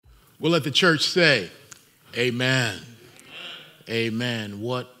We'll let the church say, amen. Amen.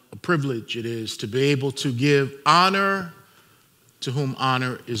 What a privilege it is to be able to give honor to whom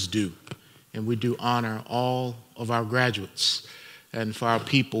honor is due. And we do honor all of our graduates and for our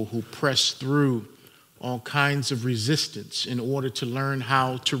people who press through all kinds of resistance in order to learn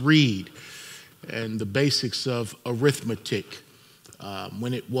how to read and the basics of arithmetic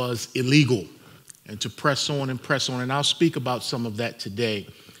when it was illegal, and to press on and press on. And I'll speak about some of that today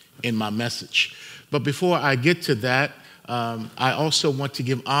in my message. But before I get to that, I also want to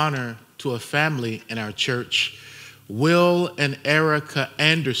give honor to a family in our church. Will and Erica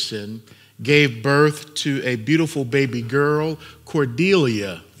Anderson gave birth to a beautiful baby girl,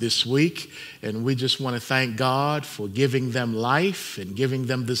 Cordelia, this week. And we just want to thank God for giving them life and giving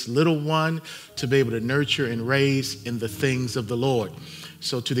them this little one to be able to nurture and raise in the things of the Lord.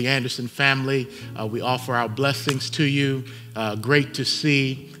 So to the Anderson family, we offer our blessings to you. Great to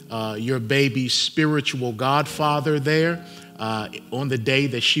see your baby's spiritual godfather there on the day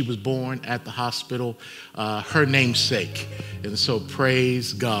that she was born at the hospital, her namesake. And so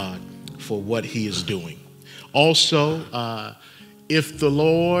praise God for what he is doing. Also, if the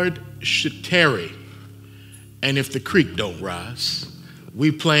Lord should tarry and if the creek don't rise,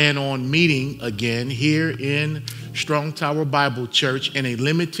 we plan on meeting again here in Strong Tower Bible Church in a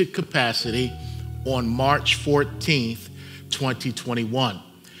limited capacity on March 14th, 2021.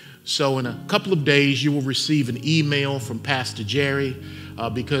 So in a couple of days, you will receive an email from Pastor Jerry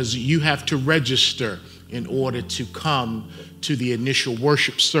because you have to register in order to come to the initial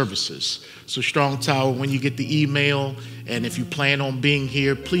worship services. So Strong Tower, when you get the email, and if you plan on being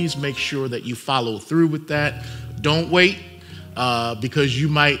here, please make sure that you follow through with that. Don't wait because you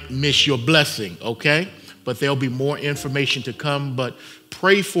might miss your blessing, okay? But there'll be more information to come. But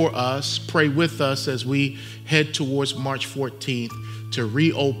pray for us, pray with us as we head towards March 14th to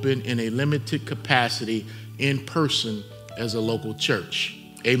reopen in a limited capacity in person as a local church.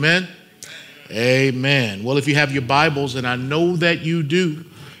 Amen? Amen. Well, if you have your Bibles, and I know that you do,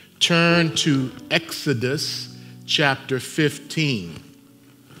 turn to Exodus chapter 15.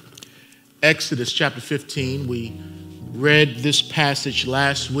 Exodus chapter 15. We read this passage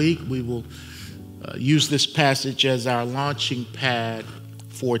last week. We will use this passage as our launching pad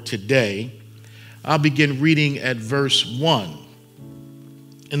for today. I'll begin reading at verse 1.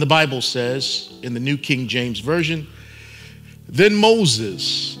 And the Bible says, in the New King James Version, "Then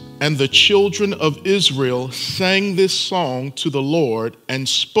Moses and the children of Israel sang this song to the Lord and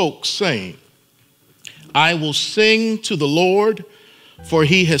spoke, saying, I will sing to the Lord, for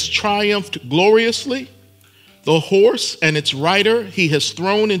he has triumphed gloriously. The horse and its rider he has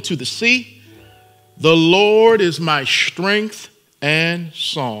thrown into the sea. The Lord is my strength and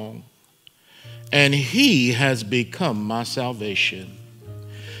song, and he has become my salvation.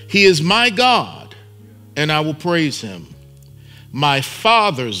 He is my God, and I will praise him, my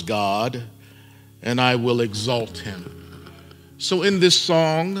father's God, and I will exalt him." So in this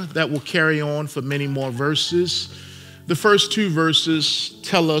song that will carry on for many more verses, the first two verses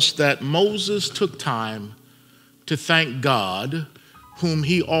tell us that Moses took time to thank God, whom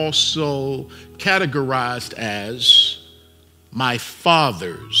he also categorized as my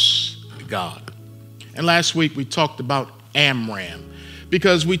father's God. And last week we talked about Amram,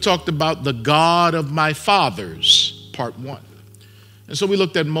 because we talked about the God of my fathers, part 1. And so we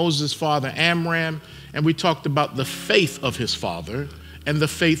looked at Moses' father Amram, and we talked about the faith of his father and the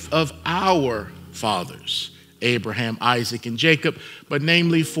faith of our fathers, Abraham, Isaac, and Jacob, but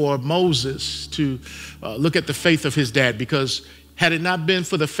namely for Moses to look at the faith of his dad, because had it not been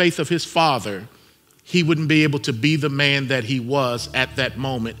for the faith of his father, he wouldn't be able to be the man that he was at that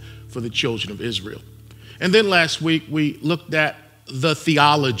moment for the children of Israel. And then last week we looked at the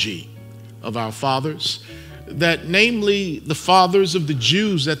theology of our fathers, that namely the fathers of the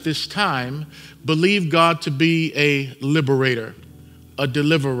Jews at this time believed God to be a liberator, a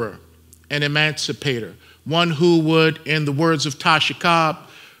deliverer, an emancipator, one who would, in the words of Tasha Cobb,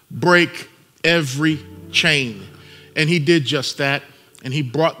 break every chain. And he did just that, and he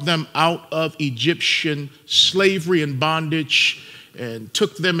brought them out of Egyptian slavery and bondage and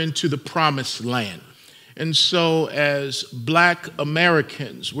took them into the promised land. And so as Black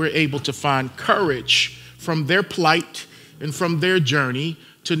Americans, we're able to find courage from their plight and from their journey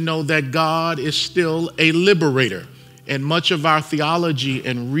to know that God is still a liberator. And much of our theology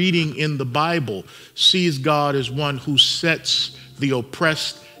and reading in the Bible sees God as one who sets the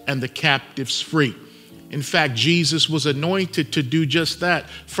oppressed and the captives free. In fact, Jesus was anointed to do just that,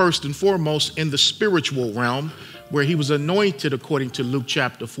 first and foremost in the spiritual realm, where he was anointed, according to Luke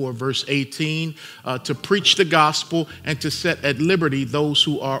chapter 4, verse 18, to preach the gospel and to set at liberty those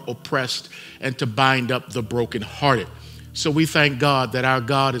who are oppressed and to bind up the brokenhearted. So we thank God that our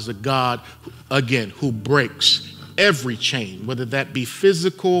God is a God, again, who breaks every chain, whether that be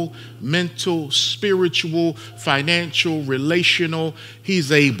physical, mental, spiritual, financial, relational.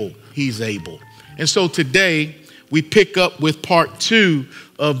 He's able. He's able. And so today we pick up with part 2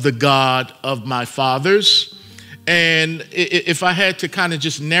 of the God of my fathers. And if I had to kind of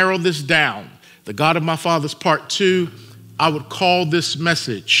just narrow this down, the God of my fathers part 2, I would call this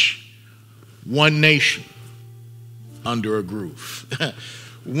message One Nation Under a Groove.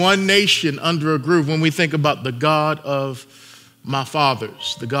 One nation under a groove. When we think about the God of my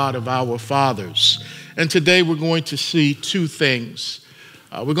fathers, the God of our fathers. And today we're going to see 2 things.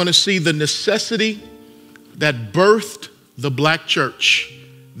 We're going to see the necessity that birthed the black church.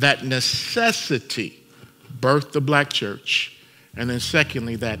 That necessity birthed the black church. And then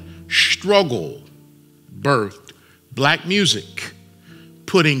secondly, that struggle birthed black music,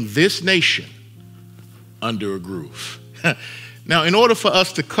 putting this nation under a groove. Now, in order for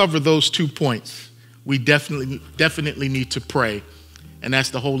us to cover those 2 points, we definitely need to pray and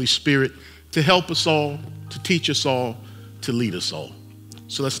ask the Holy Spirit to help us all, to teach us all, to lead us all.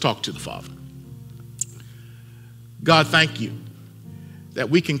 So let's talk to the Father. God, thank you that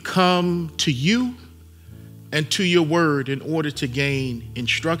we can come to you and to your word in order to gain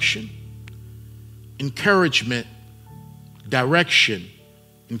instruction, encouragement, direction,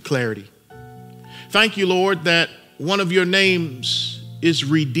 and clarity. Thank you, Lord, that one of your names is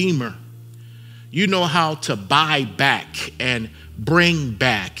Redeemer. You know how to buy back and bring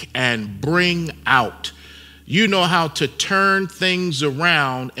out. You know how to turn things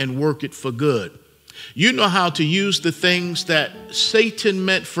around and work it for good. You know how to use the things that Satan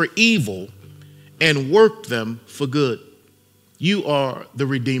meant for evil and work them for good. You are the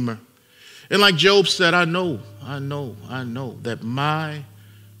Redeemer. And like Job said, I know that my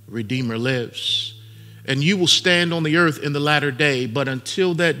Redeemer lives. And you will stand on the earth in the latter day. But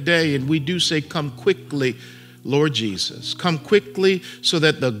until that day, and we do say, come quickly, Lord Jesus. Come quickly so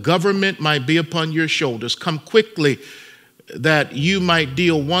that the government might be upon your shoulders. Come quickly that you might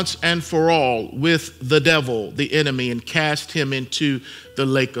deal once and for all with the devil, the enemy, and cast him into the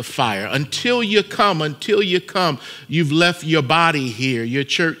lake of fire. Until you come, you've left your body here, your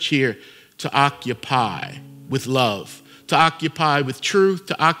church here, to occupy with love, to occupy with truth,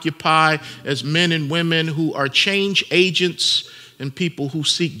 to occupy as men and women who are change agents and people who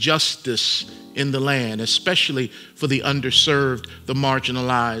seek justice in the land, especially for the underserved, the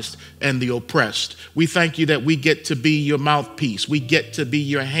marginalized, and the oppressed. We thank you that we get to be your mouthpiece. We get to be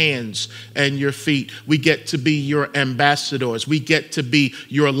your hands and your feet. We get to be your ambassadors. We get to be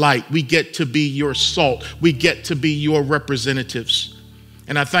your light. We get to be your salt. We get to be your representatives.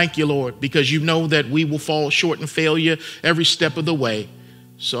 And I thank you, Lord, because you know that we will fall short and failure every step of the way.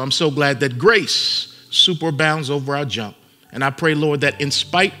 So I'm so glad that grace superabounds over our junk. And I pray, Lord, that in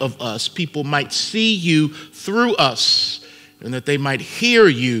spite of us, people might see you through us and that they might hear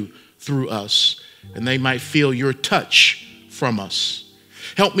you through us and they might feel your touch from us.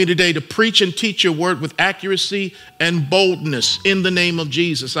 Help me today to preach and teach your word with accuracy and boldness in the name of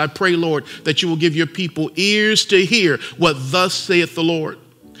Jesus. I pray, Lord, that you will give your people ears to hear what thus saith the Lord,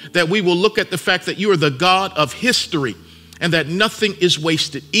 that we will look at the fact that you are the God of history and that nothing is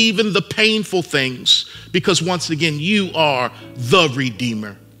wasted, even the painful things, because once again, you are the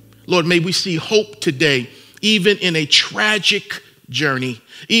Redeemer. Lord, may we see hope today, even in a tragic journey,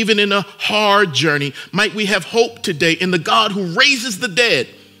 even in a hard journey. Might we have hope today in the God who raises the dead,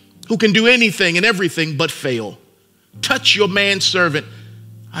 who can do anything and everything but fail. Touch your manservant,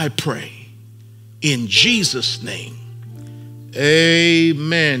 I pray, in Jesus' name.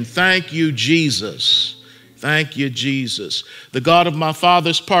 Amen. Thank you, Jesus. Thank you, Jesus. The God of my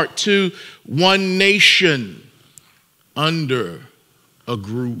fathers, part 2, one nation under a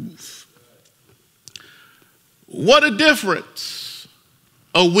groove. What a difference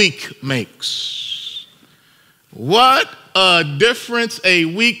a week makes. What a difference a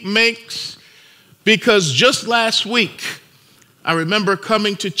week makes. Because just last week, I remember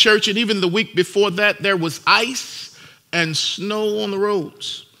coming to church, and even the week before that, there was ice and snow on the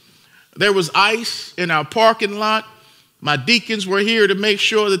roads. There was ice in our parking lot. My deacons were here to make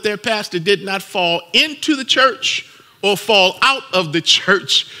sure that their pastor did not fall into the church or fall out of the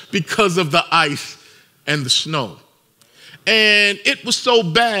church because of the ice and the snow. And it was so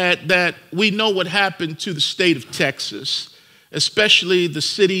bad that we know what happened to the state of Texas, especially the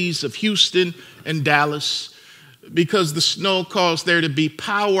cities of Houston and Dallas, because the snow caused there to be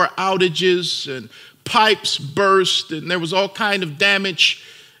power outages and pipes burst, and there was all kind of damage.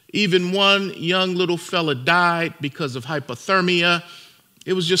 Even one young little fella died because of hypothermia.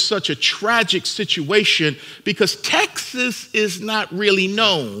 It was just such a tragic situation because Texas is not really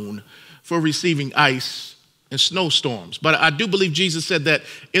known for receiving ice and snowstorms. But I do believe Jesus said that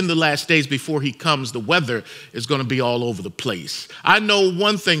in the last days before he comes, the weather is going to be all over the place. I know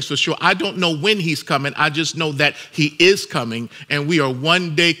one thing's for sure. I don't know when he's coming. I just know that he is coming, and we are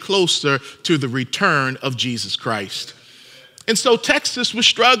one day closer to the return of Jesus Christ. And so Texas was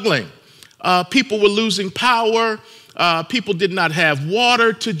struggling. People were losing power. People did not have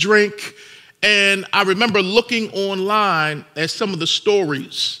water to drink. And I remember looking online at some of the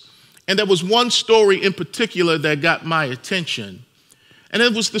stories. And there was one story in particular that got my attention. And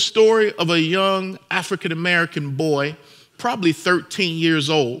it was the story of a young African-American boy, probably 13 years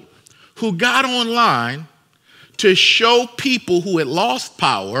old, who got online to show people who had lost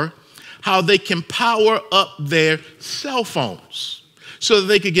power how they can power up their cell phones so that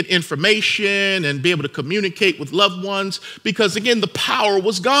they could get information and be able to communicate with loved ones because, again, the power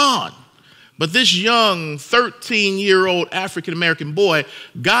was gone. But this young 13-year-old African-American boy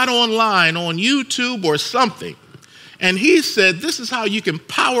got online on YouTube or something, and he said, this is how you can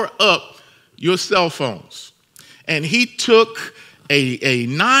power up your cell phones. And he took a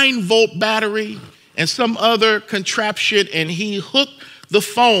 9-volt battery and some other contraption, and he hooked the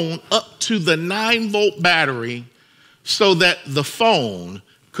phone up to the 9-volt battery so that the phone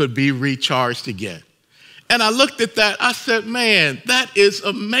could be recharged again. And I looked at that, I said, man, that is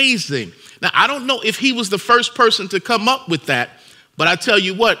amazing. Now, I don't know if he was the first person to come up with that, but I tell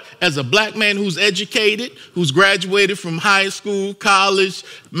you what, as a black man who's educated, who's graduated from high school, college,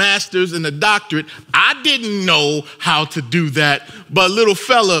 master's, and a doctorate, I didn't know how to do that, but little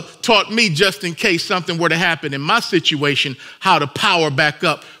fella taught me, just in case something were to happen in my situation, how to power back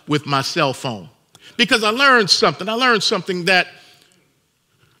up with my cell phone. Because I learned something that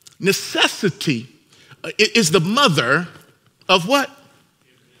necessity is the mother of what?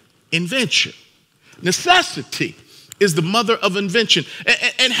 Invention. Necessity is the mother of invention.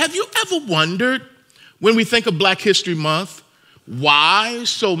 And have you ever wondered, when we think of Black History Month, why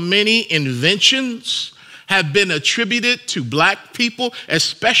so many inventions have been attributed to black people,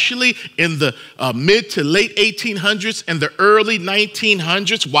 especially in the mid to late 1800s and the early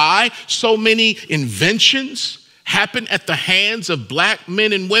 1900s? Why so many inventions happen at the hands of black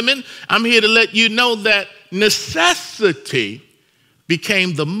men and women? I'm here to let you know that necessity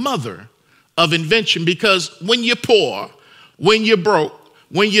became the mother of invention, because when you're poor, when you're broke,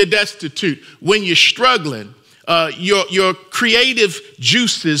 when you're destitute, when you're struggling, your creative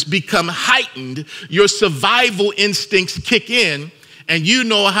juices become heightened, your survival instincts kick in, and you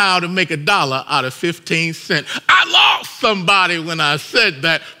know how to make $1 out of 15 cents. I lost somebody when I said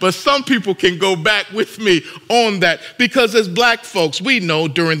that, but some people can go back with me on that, because as black folks, we know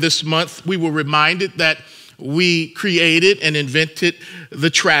during this month, we were reminded that we created and invented the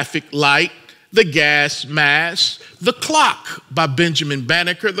traffic light, the gas mask, the clock by Benjamin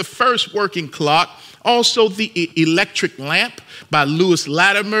Banneker, the first working clock, also the electric lamp by Lewis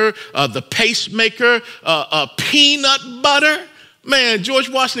Latimer, the pacemaker, peanut butter. Man, George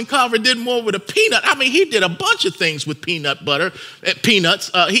Washington Carver did more with a peanut. I mean, he did a bunch of things with peanut butter, peanuts.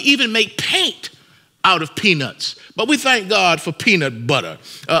 He even made paint out of peanuts. But we thank God for peanut butter.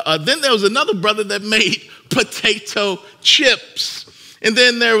 Then there was another brother that made potato chips. And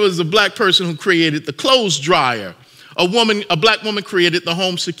then there was a black person who created the clothes dryer. A black woman created the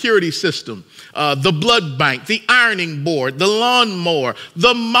home security system, the blood bank, the ironing board, the lawnmower.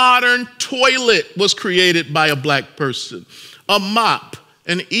 The modern toilet was created by a black person, a mop,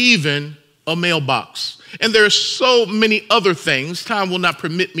 and even a mailbox. And there are so many other things. Time will not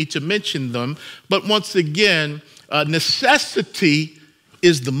permit me to mention them. But once again, necessity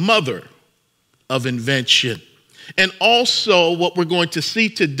is the mother of invention. And also what we're going to see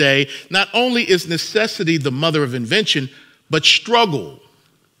today, not only is necessity the mother of invention, but struggle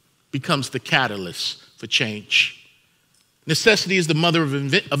becomes the catalyst for change. Necessity is the mother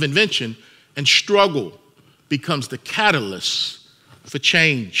of invention, and struggle becomes the catalyst for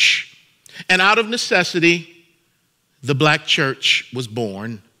change. And out of necessity, the black church was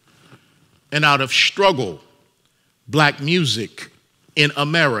born. And out of struggle, black music in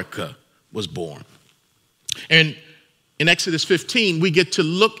America was born. And in Exodus 15, we get to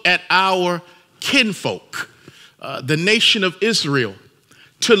look at our kinfolk, the nation of Israel,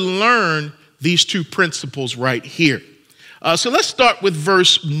 to learn these two principles right here. So let's start with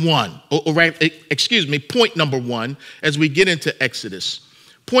verse 1, point number 1 as we get into Exodus.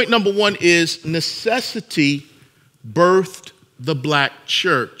 Point number 1 is necessity birthed the black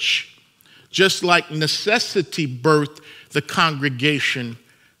church. just like necessity birthed the congregation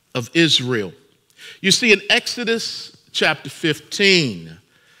of Israel. You see, in Exodus chapter 15,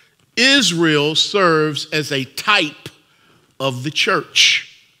 Israel serves as a type of the church.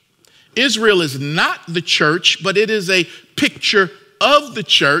 Israel is not the church, but it is a picture of the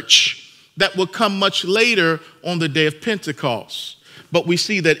church that will come much later on the day of Pentecost. But we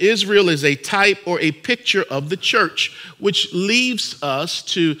see that Israel is a type or a picture of the church, which leaves us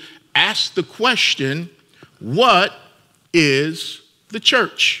to ask the question, what is the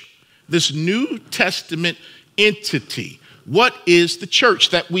church? This New Testament entity. What is the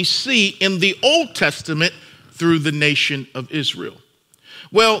church that we see in the Old Testament through the nation of Israel?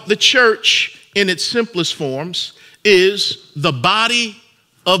 Well, the church in its simplest forms is the body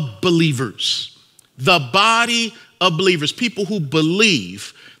of believers. The body of believers, people who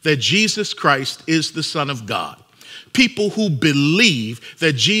believe that Jesus Christ is the Son of God. People who believe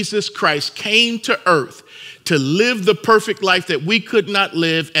that Jesus Christ came to earth to live the perfect life that we could not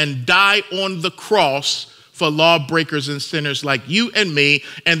live and die on the cross for lawbreakers and sinners like you and me,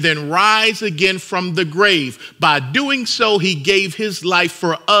 and then rise again from the grave. By doing so, he gave his life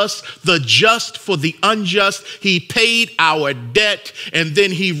for us, the just for the unjust. He paid our debt, and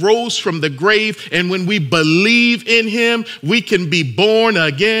then he rose from the grave. And when we believe in him, we can be born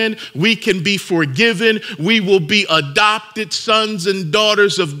again. We can be forgiven. We will be adopted sons and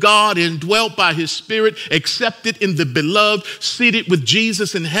daughters of God, indwelt by his Spirit, accepted in the beloved, seated with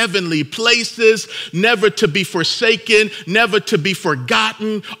Jesus in heavenly places, never to be forsaken, never to be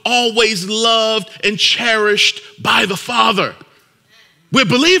forgotten, always loved and cherished by the Father. We're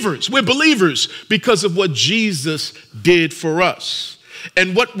believers. We're believers because of what Jesus did for us.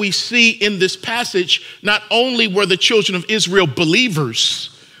 And what we see in this passage, not only were the children of Israel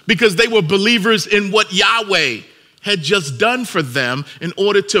believers, because they were believers in what Yahweh had just done for them in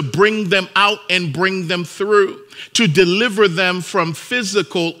order to bring them out and bring them through, to deliver them from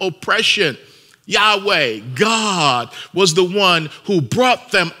physical oppression. Yahweh, God, was the one who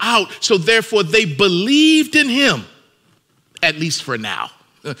brought them out. So therefore they believed in him, at least for now.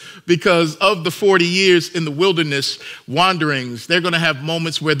 Because of the 40 years in the wilderness wanderings, they're going to have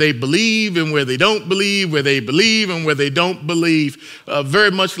moments where they believe and where they don't believe, where they believe and where they don't believe,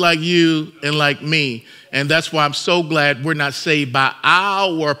 very much like you and like me. And that's why I'm so glad we're not saved by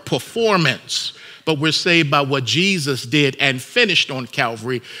our performance, but we're saved by what Jesus did and finished on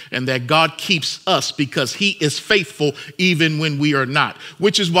Calvary, and that God keeps us because he is faithful even when we are not.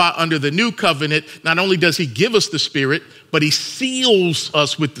 Which is why under the new covenant, not only does he give us the Spirit, but he seals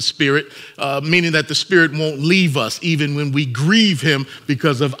us with the Spirit, meaning that the Spirit won't leave us even when we grieve him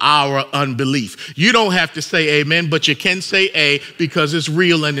because of our unbelief. You don't have to say amen, but you can say a because it's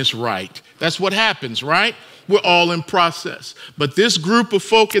real and it's right. That's what happens, right? We're all in process. But this group of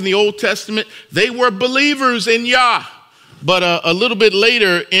folk in the Old Testament, they were believers in Yah. But a little bit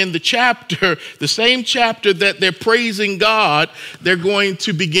later in the chapter, the same chapter that they're praising God, they're going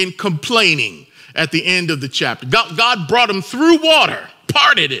to begin complaining at the end of the chapter. God brought them through water,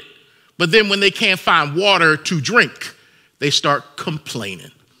 parted it. But then when they can't find water to drink, they start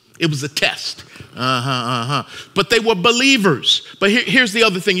complaining. It was a test. But they were believers. But here's the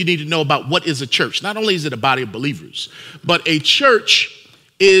other thing you need to know about what is a church. Not only is it a body of believers, but a church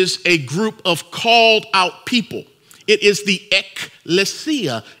is a group of called out people. It is the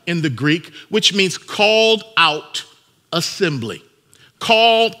ekklesia in the Greek, which means called out assembly.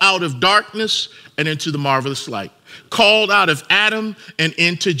 Called out of darkness and into the marvelous light. Called out of Adam and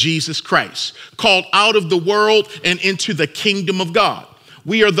into Jesus Christ. Called out of the world and into the kingdom of God.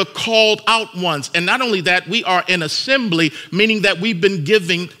 We are the called out ones. And not only that, we are an assembly, meaning that we've been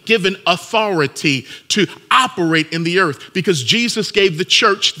given authority to operate in the earth because Jesus gave the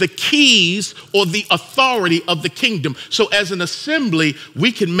church the keys or the authority of the kingdom. So as an assembly,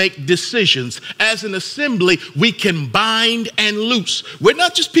 we can make decisions. As an assembly, we can bind and loose. We're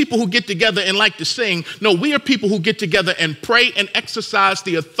not just people who get together and like to sing. No, we are people who get together and pray and exercise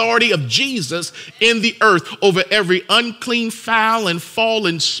the authority of Jesus in the earth over every unclean, foul, and fallen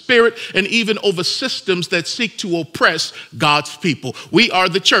spirit, and even over systems that seek to oppress God's people. We are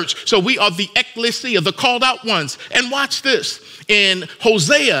the church. So we are the ekklesia, the called out ones. And watch this. In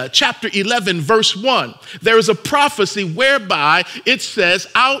Hosea chapter 11, verse 1, there is a prophecy whereby it says,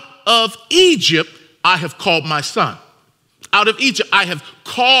 out of Egypt, I have called my son. Out of Egypt, I have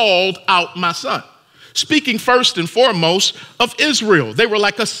called out my son. Speaking first and foremost of Israel. They were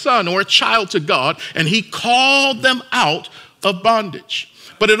like a son or a child to God, and he called them out of bondage.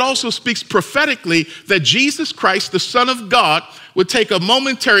 But it also speaks prophetically that Jesus Christ, the Son of God, would take a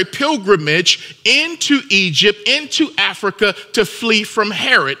momentary pilgrimage into Egypt, into Africa, to flee from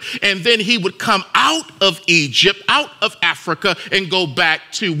Herod. And then he would come out of Egypt, out of Africa, and go back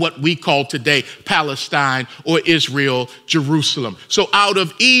to what we call today Palestine or Israel, Jerusalem. So out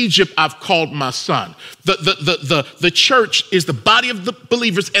of Egypt, I've called my son. The church is the body of the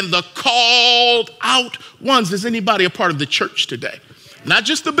believers and the called out ones. Is anybody a part of the church today? Not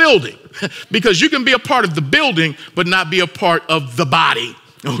just the building, because you can be a part of the building, but not be a part of the body,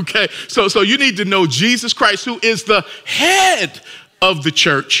 okay? So you need to know Jesus Christ, who is the head of the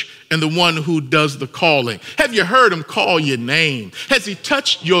church and the one who does the calling. Have you heard him call your name? Has he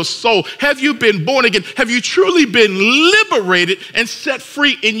touched your soul? Have you been born again? Have you truly been liberated and set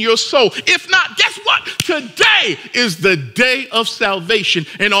free in your soul? If not, guess what? Today is the day of salvation,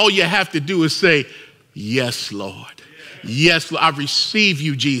 and all you have to do is say, yes, Lord. Yes, I receive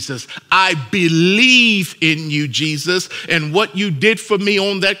you, Jesus. I believe in you, Jesus, and what you did for me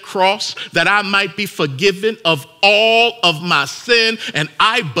on that cross, that I might be forgiven of all of my sin. And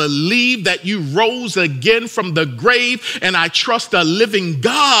I believe that you rose again from the grave, and I trust a living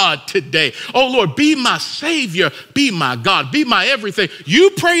God today. Oh, Lord, be my Savior, be my God, be my everything.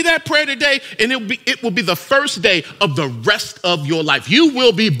 You pray that prayer today, and it will be the first day of the rest of your life. You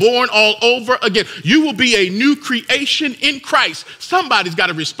will be born all over again. You will be a new creation in Christ. Somebody's got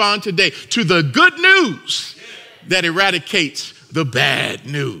to respond today to the good news that eradicates the bad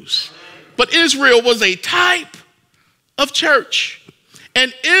news. But Israel was a type of church,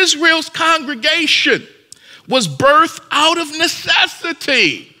 and Israel's congregation was birthed out of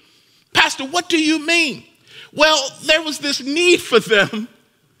necessity. Pastor, what do you mean? Well, there was this need for them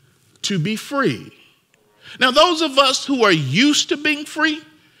to be free. Now, those of us who are used to being free,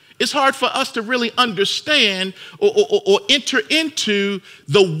 it's hard for us to really understand or enter into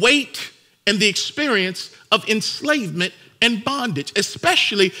the weight and the experience of enslavement and bondage,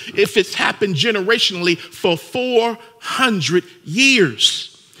 especially if it's happened generationally for 400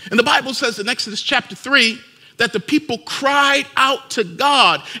 years. And the Bible says in Exodus chapter 3 that the people cried out to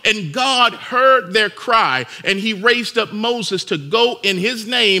God, and God heard their cry, and he raised up Moses to go in his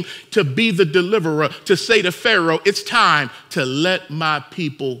name to be the deliverer, to say to Pharaoh, it's time to let my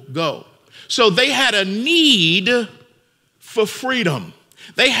people go. So they had a need for freedom.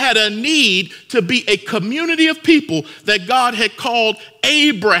 They had a need to be a community of people that God had called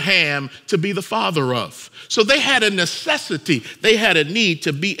Abraham to be the father of. So they had a necessity, they had a need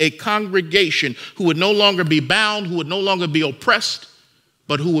to be a congregation who would no longer be bound, who would no longer be oppressed,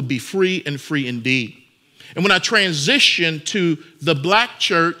 but who would be free and free indeed. And when I transitioned to the black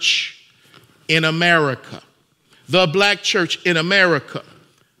church in America, the black church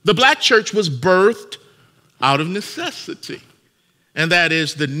was birthed out of necessity. And that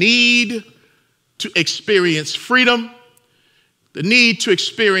is the need to experience freedom, the need to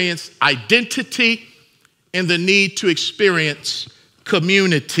experience identity, and the need to experience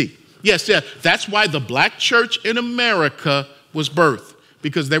community. Yes, that's why the black church in America was birthed,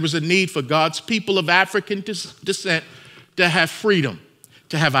 because there was a need for God's people of African descent to have freedom,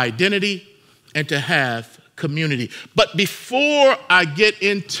 to have identity, and to have community. But before I get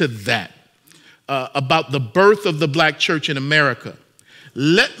into that, about the birth of the black church in America,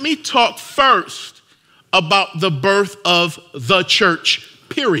 let me talk first about the birth of the church,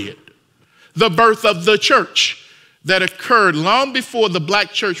 period. The birth of the church that occurred long before the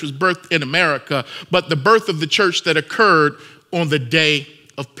black church was birthed in America, but the birth of the church that occurred on the day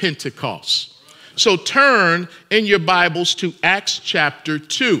of Pentecost. So turn in your Bibles to Acts chapter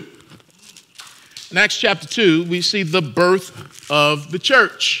 2. In Acts chapter 2, we see the birth of the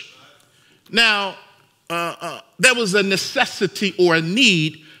church. Now, there was a necessity or a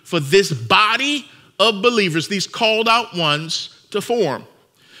need for this body of believers, these called out ones, to form.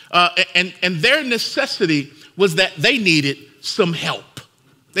 And their necessity was that they needed some help.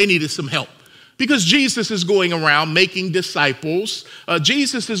 They needed some help. Because Jesus is going around making disciples.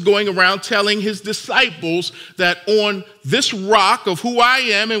 Jesus is going around telling his disciples that on this rock of who I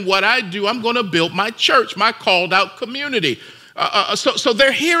am and what I do, I'm going to build my church, my called out community. So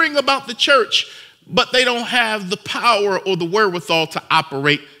they're hearing about the church, but they don't have the power or the wherewithal to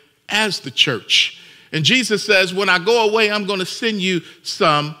operate as the church. And Jesus says, when I go away, I'm going to send you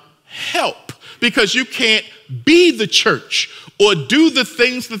some help, because you can't be the church or do the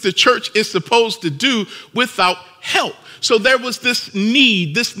things that the church is supposed to do without help. So there was this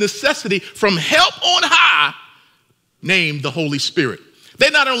need, this necessity from help on high, named the Holy Spirit. They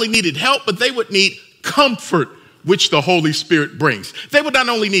not only needed help, but they would need comfort which the Holy Spirit brings. They would not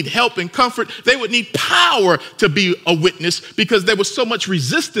only need help and comfort, they would need power to be a witness, because there was so much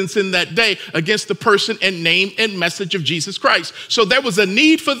resistance in that day against the person and name and message of Jesus Christ. So there was a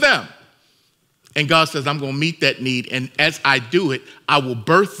need for them. And God says, I'm going to meet that need. And as I do it, I will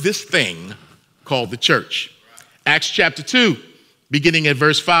birth this thing called the church. Acts chapter 2, beginning at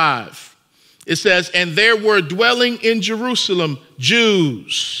verse 5. It says, and there were dwelling in Jerusalem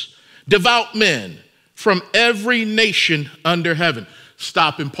Jews, devout men from every nation under heaven.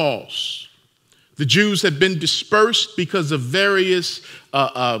 Stop and pause. The Jews had been dispersed because of various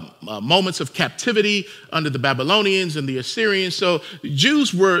moments of captivity under the Babylonians and the Assyrians. So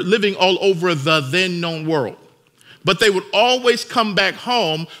Jews were living all over the then known world. But they would always come back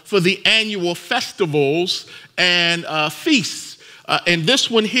home for the annual festivals and feasts. And this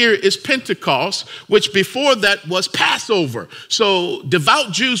one here is Pentecost, which before that was Passover. So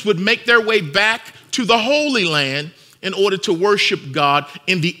devout Jews would make their way back to the Holy Land in order to worship God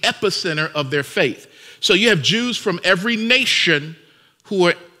in the epicenter of their faith. So you have Jews from every nation who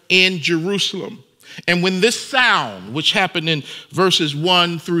are in Jerusalem. And when this sound, which happened in verses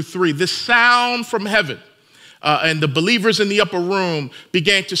 1 through 3, this sound from heaven, and the believers in the upper room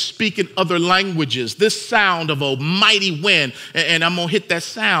began to speak in other languages. This sound of a mighty wind, and I'm going to hit that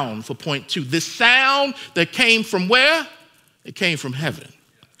sound for point 2. This sound that came from where? It came from heaven.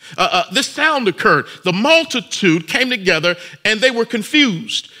 This sound occurred. The multitude came together and they were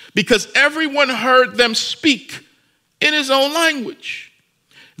confused because everyone heard them speak in his own language.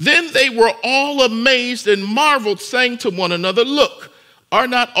 Then they were all amazed and marveled, saying to one another, look, are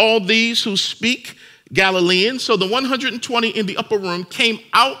not all these who speak Galileans? So the 120 in the upper room came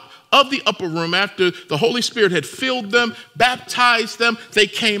out of the upper room after the Holy Spirit had filled them, baptized them. They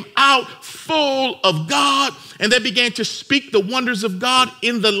came out full of God, and they began to speak the wonders of God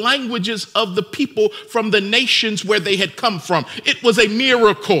in the languages of the people from the nations where they had come from. It was a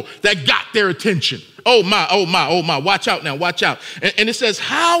miracle that got their attention. Oh my, oh my, oh my, watch out now, watch out. And it says,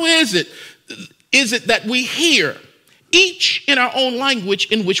 how is it that we hear each in our own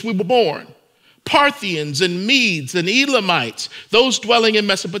language in which we were born? Parthians and Medes and Elamites, those dwelling in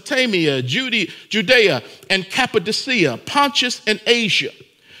Mesopotamia, Judea and Cappadocia, Pontus and Asia,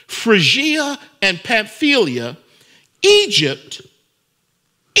 Phrygia and Pamphylia, Egypt,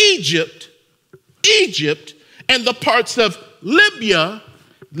 and the parts of Libya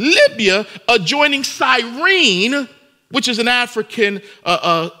adjoining Cyrene, which is an African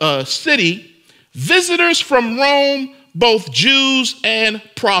city, visitors from Rome, both Jews and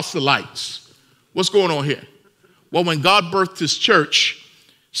proselytes. What's going on here? Well, when God birthed his church,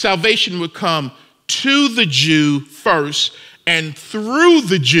 salvation would come to the Jew first and through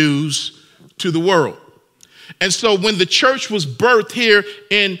the Jews to the world. And so when the church was birthed here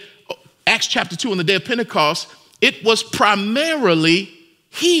in Acts chapter 2 on the day of Pentecost, it was primarily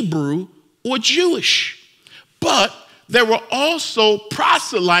Hebrew or Jewish. But there were also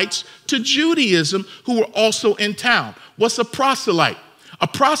proselytes to Judaism who were also in town. What's a proselyte? A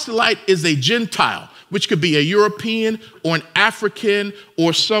proselyte is a Gentile, which could be a European or an African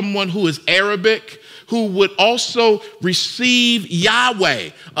or someone who is Arabic, who would also receive Yahweh,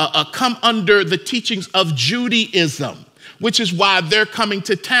 come under the teachings of Judaism, which is why they're coming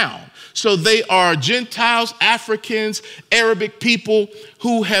to town. So they are Gentiles, Africans, Arabic people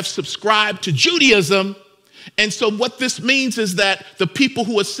who have subscribed to Judaism. And so what this means is that the people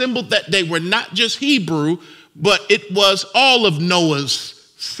who assembled that day were not just Hebrew, but it was all of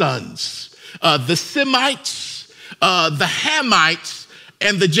Noah's sons, the Semites, the Hamites,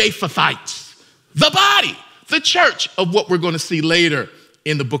 and the Japhethites, the body, the church of what we're going to see later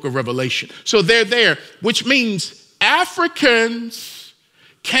in the book of Revelation. So they're there, which means Africans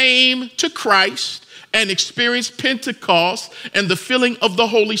came to Christ and experienced Pentecost and the filling of the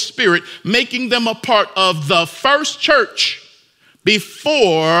Holy Spirit, making them a part of the first church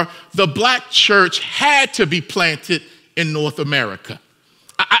before the black church had to be planted in North America.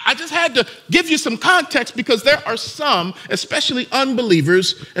 I just had to give you some context because there are some, especially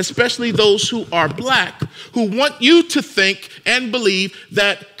unbelievers, especially those who are black, who want you to think and believe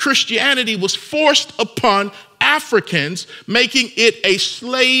that Christianity was forced upon Africans, making it a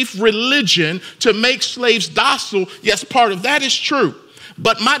slave religion to make slaves docile. Yes, part of that is true.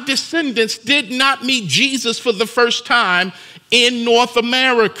 But my descendants did not meet Jesus for the first time in North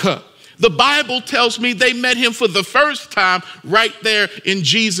America. The Bible tells me they met him for the first time right there in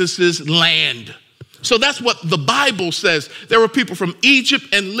Jesus's land. So that's what the Bible says. There were people from Egypt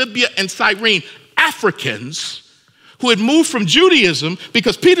and Libya and Cyrene, Africans, who had moved from Judaism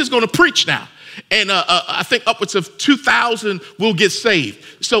because Peter's going to preach now. And I think upwards of 2,000 will get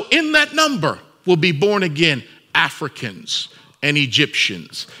saved. So in that number will be born again Africans and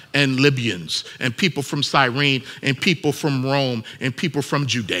Egyptians and Libyans and people from Cyrene and people from Rome and people from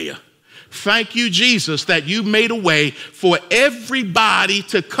Judea. Thank you, Jesus, that you made a way for everybody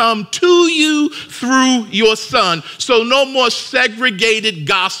to come to you through your Son. So no more segregated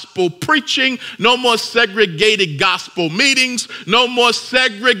gospel preaching, no more segregated gospel meetings, no more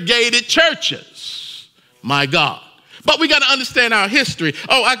segregated churches. My God. But we got to understand our history.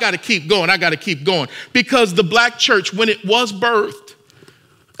 Oh, I got to keep going. Because the black church, when it was birthed,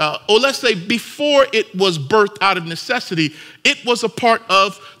 or let's say before it was birthed out of necessity, it was a part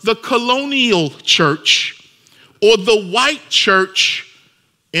of the colonial church or the white church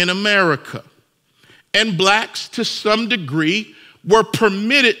in America. And blacks, to some degree, were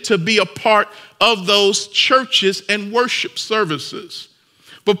permitted to be a part of those churches and worship services.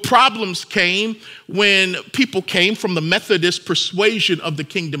 But problems came when people came from the Methodist persuasion of the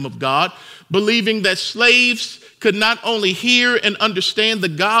kingdom of God, believing that slaves could not only hear and understand the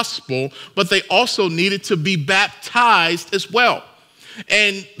gospel, but they also needed to be baptized as well.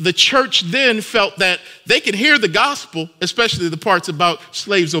 And the church then felt that they could hear the gospel, especially the parts about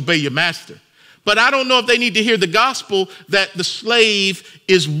slaves obey your master. But I don't know if they need to hear the gospel that the slave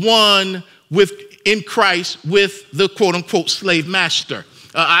is one in Christ with the quote unquote slave master.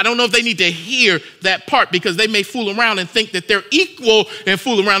 I don't know if they need to hear that part, because they may fool around and think that they're equal and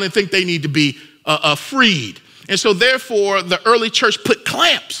fool around and think they need to be freed. And so therefore, the early church put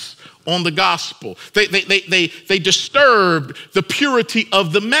clamps on the gospel. They disturbed the purity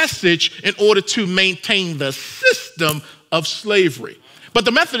of the message in order to maintain the system of slavery. But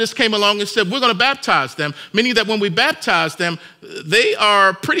the Methodists came along and said, we're going to baptize them, meaning that when we baptize them, they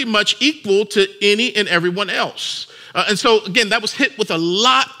are pretty much equal to any and everyone else. And so, again, that was hit with a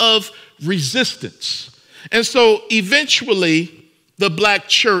lot of resistance. And so eventually, the black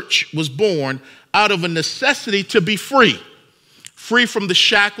church was born out of a necessity to be free from the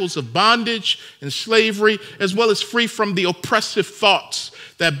shackles of bondage and slavery, as well as free from the oppressive thoughts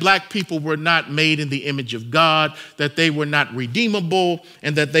that black people were not made in the image of God, that they were not redeemable,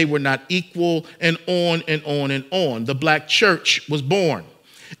 and that they were not equal, and on and on and on. The black church was born.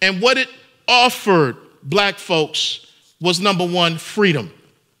 And what it offered black folks was, number one, freedom.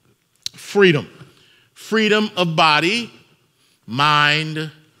 Freedom. Freedom of body,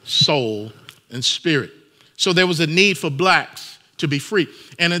 mind, soul, and spirit. So there was a need for blacks to be free.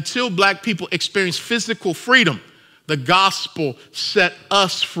 And until black people experienced physical freedom, the gospel set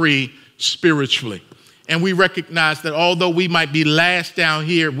us free spiritually. And we recognize that although we might be last down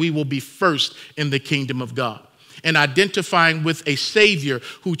here, we will be first in the kingdom of God. And identifying with a Savior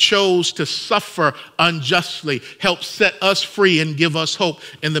who chose to suffer unjustly helped set us free and give us hope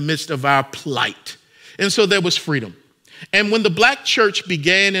in the midst of our plight. And so there was freedom. And when the black church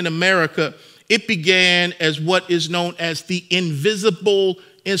began in America, it began as what is known as the invisible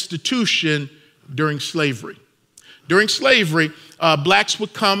institution during slavery. During slavery, blacks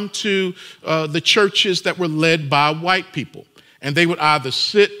would come to the churches that were led by white people, and they would either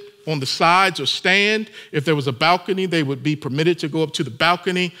sit on the sides or stand. If there was a balcony, they would be permitted to go up to the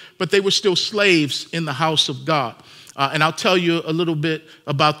balcony, but they were still slaves in the house of God. And I'll tell you a little bit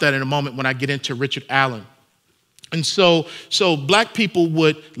about that in a moment when I get into Richard Allen. And so black people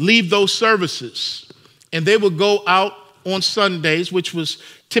would leave those services, and they would go out on Sundays, which was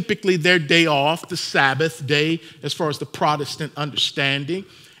typically their day off, the Sabbath day, as far as the Protestant understanding.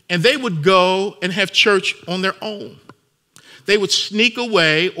 And they would go and have church on their own. They would sneak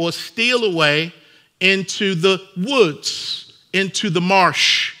away or steal away into the woods, into the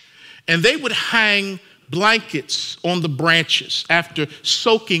marsh, and they would hang blankets on the branches after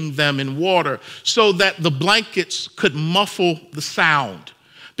soaking them in water so that the blankets could muffle the sound,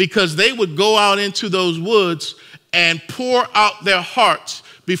 because they would go out into those woods and pour out their hearts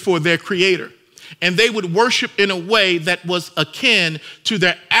before their Creator. And they would worship in a way that was akin to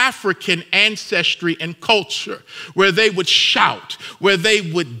their African ancestry and culture, where they would shout, where they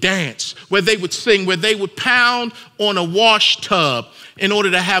would dance, where they would sing, where they would pound on a wash tub in order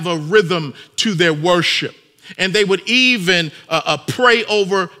to have a rhythm to their worship. And they would even pray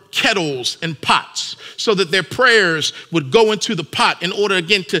over kettles and pots so that their prayers would go into the pot in order,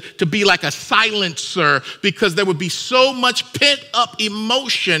 again, to be like a silencer, because there would be so much pent-up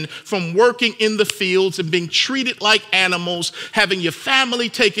emotion from working in the fields and being treated like animals, having your family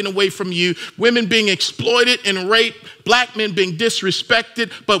taken away from you, women being exploited and raped, black men being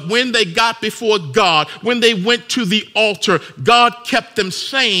disrespected. But when they got before God, when they went to the altar, God kept them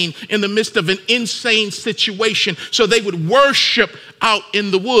sane in the midst of an insane situation. So they would worship out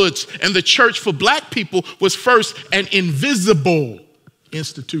in the woods. And the church for black people was first an invisible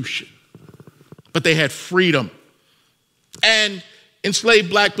institution. But they had freedom And enslaved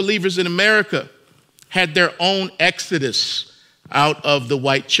black believers in America had their own exodus out of the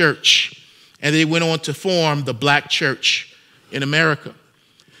white church. And they went on to form the black church in America.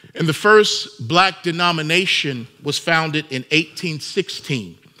 And the first black denomination was founded in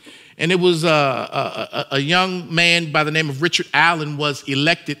 1816. And it was a young man by the name of Richard Allen was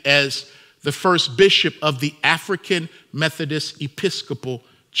elected as the first bishop of the African Methodist Episcopal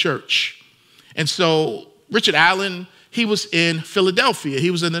Church. And so Richard Allen, he was in Philadelphia.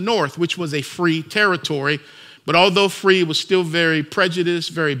 He was in the North, which was a free territory. But although free, it was still very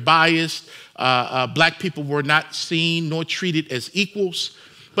prejudiced, very biased. Black people were not seen nor treated as equals.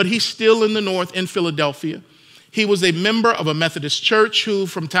 But he's still in the North in Philadelphia. He was a member of a Methodist church who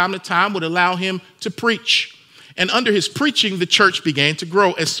from time to time would allow him to preach. And under his preaching, the church began to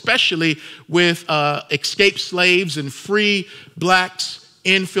grow, especially with escaped slaves and free blacks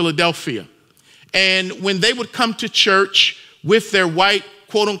in Philadelphia. And when they would come to church with their white,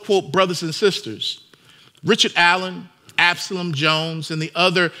 quote unquote, brothers and sisters, Richard Allen, Absalom Jones, and the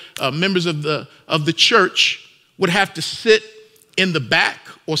other members of the church would have to sit in the back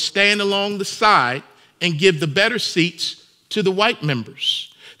or stand along the side and give the better seats to the white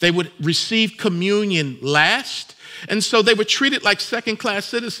members. They would receive communion last, and so they were treated like second-class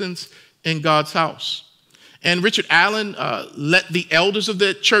citizens in God's house. And Richard Allen let the elders of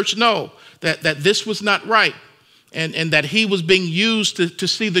the church know that this was not right, and that he was being used to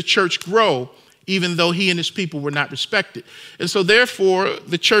see the church grow, even though he and his people were not respected. And so therefore,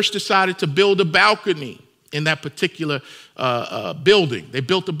 the church decided to build a balcony in that particular building. They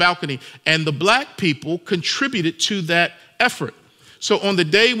built a balcony, and the black people contributed to that effort. So on the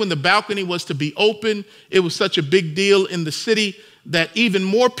day when the balcony was to be open, it was such a big deal in the city that even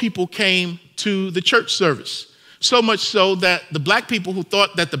more people came to the church service. So much so that the black people who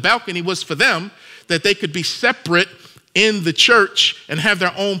thought that the balcony was for them, that they could be separate in the church and have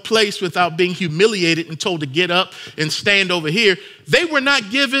their own place without being humiliated and told to get up and stand over here, they were not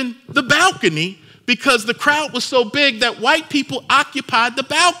given the balcony because the crowd was so big that white people occupied the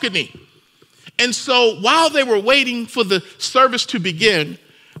balcony. And so while they were waiting for the service to begin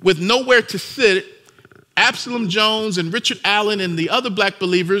with nowhere to sit, Absalom Jones and Richard Allen and the other black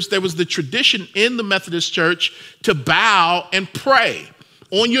believers, there was the tradition in the Methodist Church to bow and pray,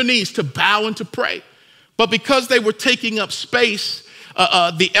 on your knees, to bow and to pray. But because they were taking up space,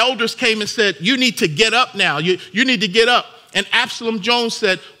 the elders came and said, you need to get up now. You need to get up. And Absalom Jones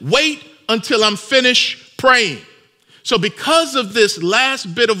said, wait until I'm finished praying. So because of this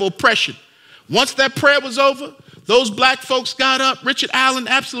last bit of oppression, once that prayer was over, those black folks got up, Richard Allen,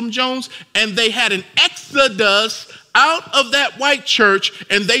 Absalom Jones, and they had an exodus out of that white church,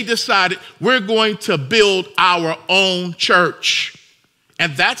 and they decided we're going to build our own church.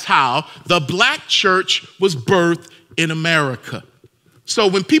 And that's how the black church was birthed in America. So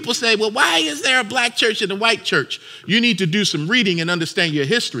when people say, well, why is there a black church and a white church? You need to do some reading and understand your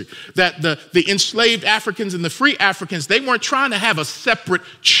history. That the enslaved Africans and the free Africans, they weren't trying to have a separate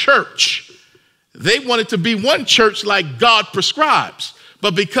church. They wanted to be one church like God prescribes.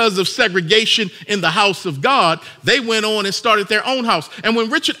 But because of segregation in the house of God, they went on and started their own house. And when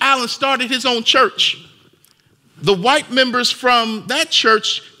Richard Allen started his own church, the white members from that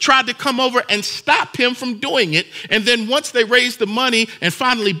church tried to come over and stop him from doing it. And then once they raised the money and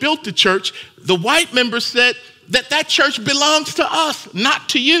finally built the church, the white members said that church belongs to us, not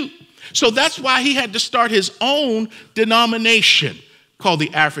to you. So that's why he had to start his own denomination called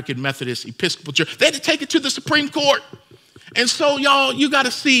the African Methodist Episcopal Church. They had to take it to the Supreme Court. And so, y'all, you got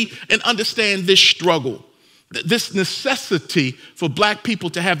to see and understand this struggle, this necessity for black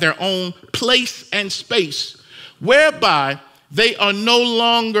people to have their own place and space, whereby they are no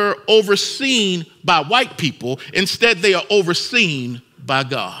longer overseen by white people. Instead, they are overseen by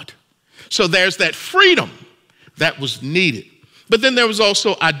God. So there's that freedom that was needed. But then there was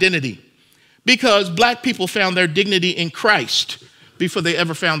also identity, because black people found their dignity in Christ before they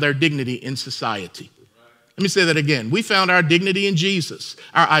ever found their dignity in society. Let me say that again. We found our dignity in Jesus,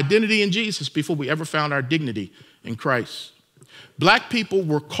 our identity in Jesus, before we ever found our dignity in Christ. Black people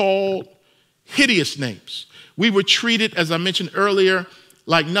were called hideous names. We were treated, as I mentioned earlier,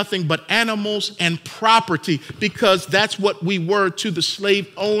 like nothing but animals and property, because that's what we were to the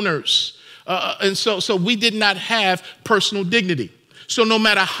slave owners. And so we did not have personal dignity. So no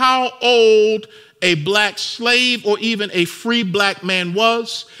matter how old a black slave or even a free black man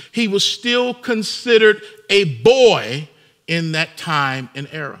was, he was still considered a boy in that time and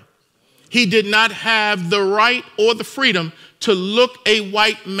era. He did not have the right or the freedom to look a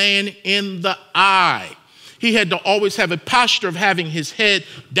white man in the eye. He had to always have a posture of having his head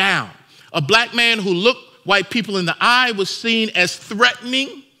down. A black man who looked white people in the eye was seen as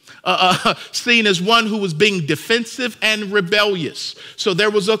threatening, seen as one who was being defensive and rebellious. So there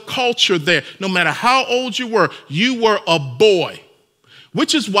was a culture there. No matter how old you were a boy,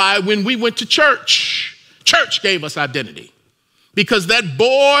 which is why when we went to church gave us identity. Because that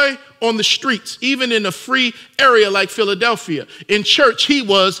boy on the streets, even in a free area like Philadelphia, in church, he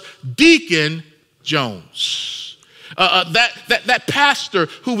was Deacon Jones. That pastor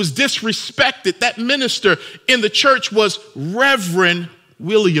who was disrespected, that minister in the church was Reverend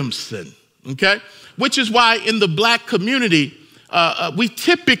Williamson, okay? Which is why in the black community, we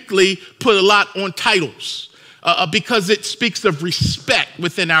typically put a lot on titles. Because it speaks of respect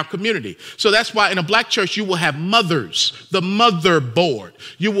within our community. So that's why in a black church, you will have mothers, the mother board.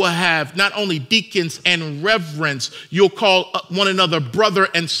 You will have not only deacons and reverends, you'll call one another brother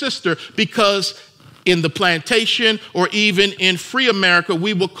and sister, because in the plantation or even in free America,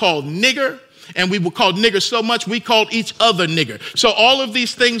 we will call nigger, and we will call nigger so much we called each other nigger. So all of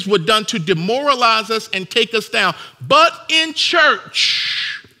these things were done to demoralize us and take us down. But in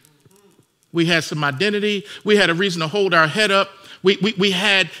church, we had some identity. We had a reason to hold our head up. We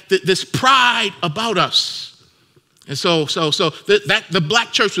had this pride about us. And so the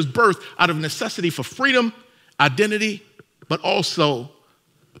black church was birthed out of necessity for freedom, identity, but also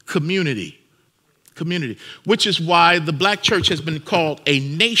community, which is why the black church has been called a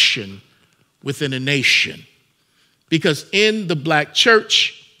nation within a nation. Because in the black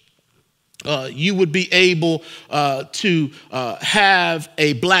church, you would be able to have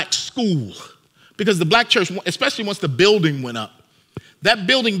a black school, because the black church, especially once the building went up, that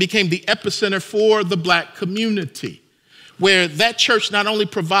building became the epicenter for the black community, where that church not only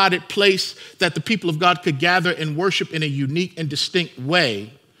provided place that the people of God could gather and worship in a unique and distinct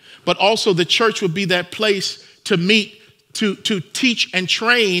way, but also the church would be that place to meet, to teach and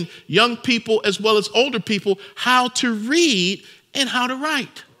train young people as well as older people how to read and how to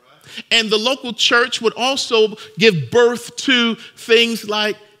write. And the local church would also give birth to things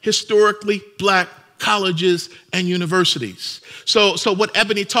like historically black colleges and universities. So what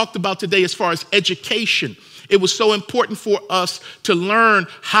Ebony talked about today as far as education, it was so important for us to learn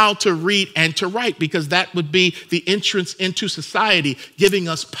how to read and to write, because that would be the entrance into society, giving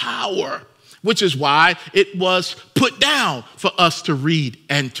us power, which is why it was put down for us to read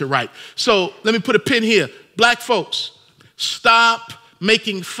and to write. So let me put a pin here. Black folks, stop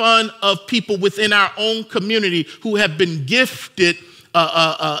making fun of people within our own community who have been gifted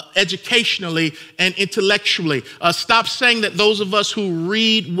educationally and intellectually. Stop saying that those of us who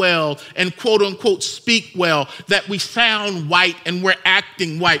read well and quote unquote speak well, that we sound white and we're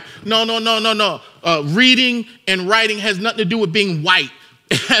acting white. No. Reading and writing has nothing to do with being white.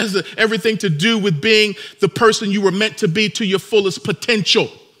 It has everything to do with being the person you were meant to be to your fullest potential.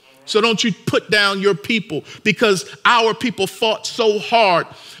 So don't you put down your people, because our people fought so hard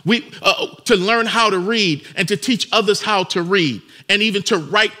to learn how to read and to teach others how to read and even to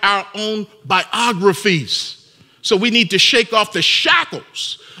write our own biographies. So we need to shake off the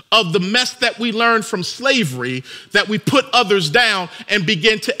shackles of the mess that we learned from slavery, that we put others down, and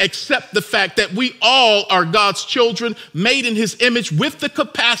begin to accept the fact that we all are God's children, made in his image, with the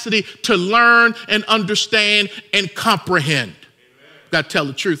capacity to learn and understand and comprehend. Got to tell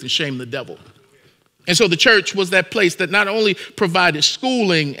the truth and shame the devil. And so the church was that place that not only provided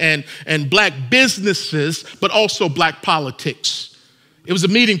schooling and black businesses, but also black politics. It was a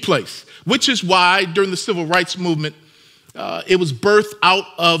meeting place, which is why during the civil rights movement, it was birthed out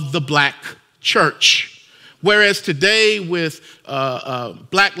of the black church. Whereas today with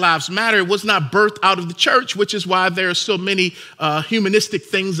Black Lives Matter, it was not birthed out of the church, which is why there are so many humanistic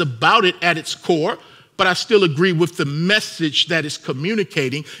things about it at its core. But I still agree with the message that it's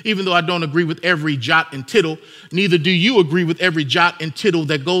communicating, even though I don't agree with every jot and tittle. Neither do you agree with every jot and tittle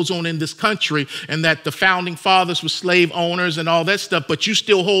that goes on in this country, and that the founding fathers were slave owners and all that stuff, but you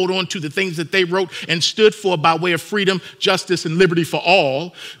still hold on to the things that they wrote and stood for by way of freedom, justice, and liberty for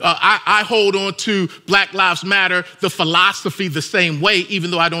all. I hold on to Black Lives Matter, the philosophy, the same way, even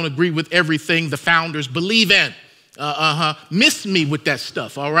though I don't agree with everything the founders believe in. Miss me with that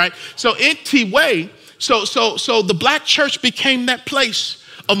stuff, all right? So anyway, so the black church became that place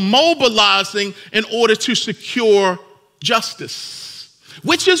of mobilizing in order to secure justice,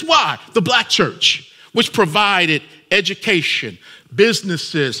 which is why the black church, which provided education,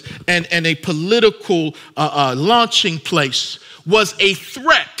 businesses, and a political launching place, was a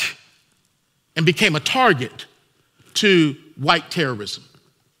threat and became a target to white terrorism.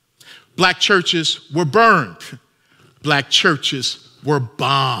 Black churches were burned. Black churches were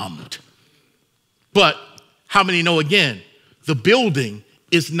bombed. But how many know, again, the building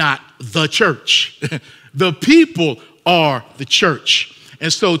is not the church. The people are the church.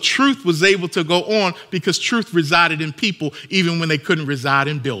 And so truth was able to go on because truth resided in people even when they couldn't reside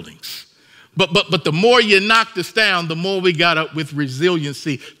in buildings. But the more you knocked us down, the more we got up with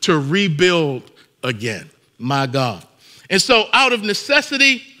resiliency to rebuild again. My God. And so out of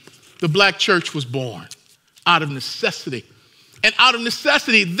necessity, the black church was born. Out of necessity. And out of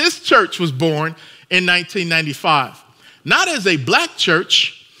necessity, this church was born in 1995. Not as a black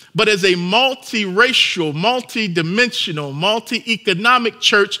church, but as a multiracial, multidimensional, multi-economic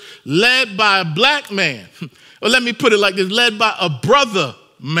church led by a black man. Or let me put it like this, led by a brother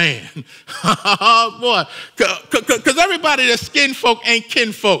man. Boy, because everybody that's skin folk ain't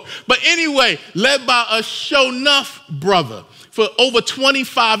kin folk. But anyway, led by a show enough brother for over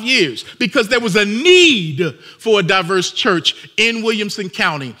 25 years because there was a need for a diverse church in Williamson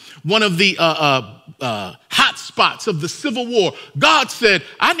County, one of the hot spots of the Civil War. God said,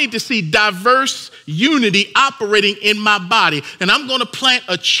 I need to see diverse unity operating in my body, and I'm going to plant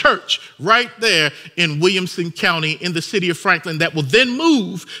a church right there in Williamson County in the city of Franklin that will then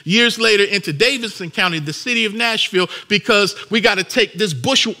move years later into Davidson County, the city of Nashville, because we got to take this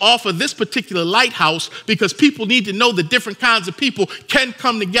bushel off of this particular lighthouse because people need to know that different kinds of people can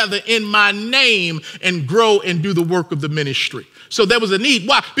come together in my name and grow and do the work of the ministry. So there was a need.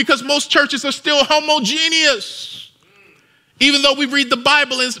 Why? Because most churches are still homogeneous. Even though we read the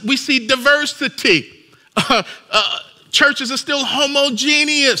Bible and we see diversity, churches are still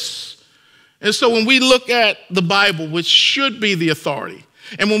homogeneous. And so when we look at the Bible, which should be the authority,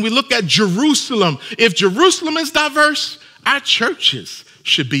 and when we look at Jerusalem, if Jerusalem is diverse, our churches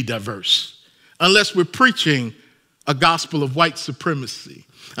should be diverse. Unless we're preaching a gospel of white supremacy,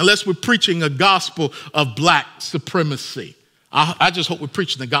 unless we're preaching a gospel of black supremacy. I just hope we're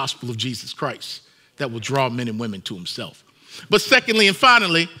preaching the gospel of Jesus Christ that will draw men and women to himself. But secondly and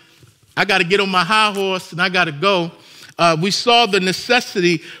finally, I got to get on my high horse and I got to go. We saw the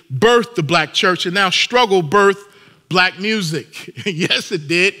necessity birth the black church, and now struggle birth black music. Yes, it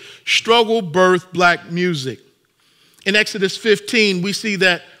did. Struggle birth black music. In Exodus 15, we see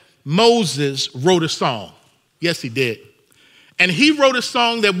that Moses wrote a song. Yes, he did. And he wrote a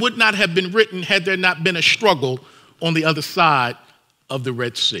song that would not have been written had there not been a struggle on the other side of the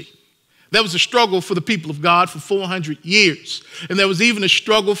Red Sea. There was a struggle for the people of God for 400 years. And there was even a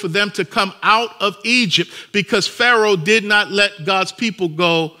struggle for them to come out of Egypt because Pharaoh did not let God's people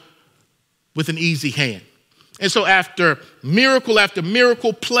go with an easy hand. And so after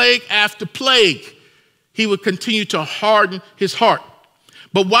miracle, plague after plague, he would continue to harden his heart.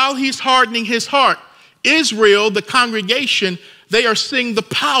 But while he's hardening his heart, Israel, the congregation, they are seeing the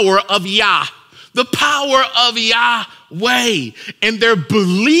power of Yah. The power of Yahweh, and their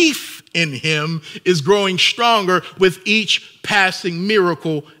belief in him is growing stronger with each passing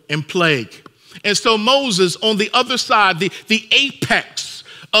miracle and plague. And so Moses, on the other side, the apex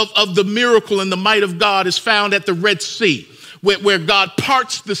of the miracle and the might of God is found at the Red Sea, where God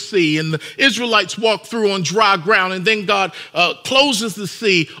parts the sea and the Israelites walk through on dry ground, and then God closes the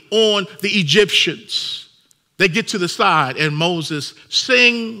sea on the Egyptians. They get to the side, and Moses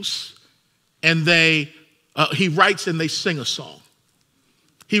sings. And he writes and they sing a song.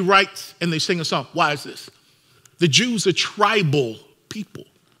 He writes and they sing a song. Why is this? The Jews are tribal people.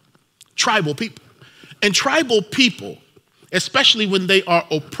 Tribal people. And tribal people, especially when they are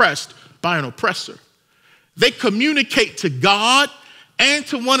oppressed by an oppressor, they communicate to God and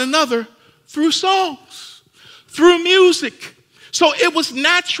to one another through songs, through music. So it was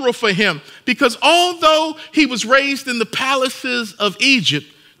natural for him because although he was raised in the palaces of Egypt,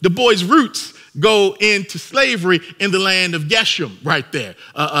 the boy's roots go into slavery in the land of Geshem right there,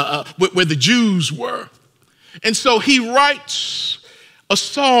 where the Jews were. And so he writes a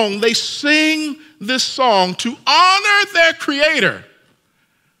song. They sing this song to honor their creator,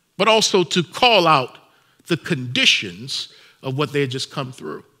 but also to call out the conditions of what they had just come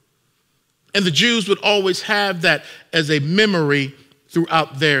through. And the Jews would always have that as a memory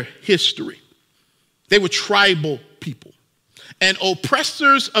throughout their history. They were tribal people. And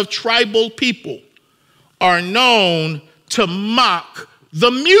oppressors of tribal people are known to mock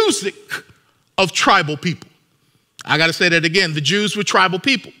the music of tribal people. I got to say that again. The Jews were tribal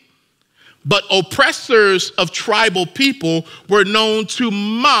people. But oppressors of tribal people were known to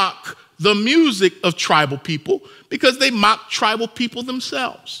mock the music of tribal people because they mocked tribal people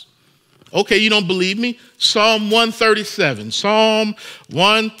themselves. Okay, you don't believe me? Psalm 137. Psalm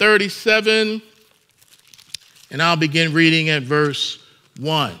 137. And I'll begin reading at verse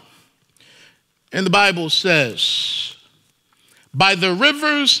 1. And the Bible says, by the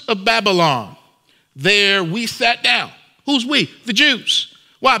rivers of Babylon, there we sat down. Who's we? The Jews.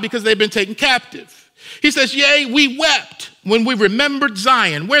 Why? Because they've been taken captive. He says, yea, we wept when we remembered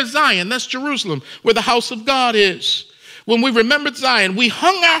Zion. Where's Zion? That's Jerusalem, where the house of God is. When we remembered Zion, we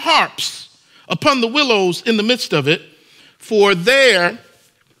hung our harps upon the willows in the midst of it, for there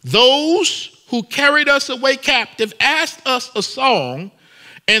those who carried us away captive asked us a song,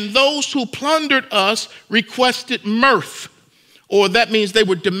 and those who plundered us requested mirth. Or that means they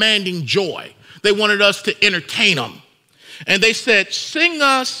were demanding joy. They wanted us to entertain them. And they said, sing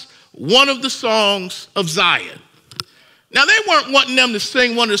us one of the songs of Zion. Now, they weren't wanting them to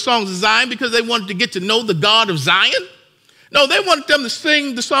sing one of the songs of Zion because they wanted to get to know the God of Zion. No, they wanted them to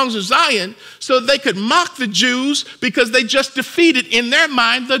sing the songs of Zion so they could mock the Jews because they just defeated in their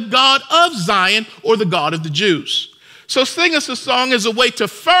mind the God of Zion, or the God of the Jews. So sing us a song as a way to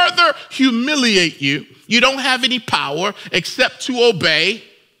further humiliate you. You don't have any power except to obey.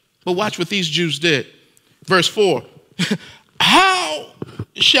 But watch what these Jews did. Verse 4. How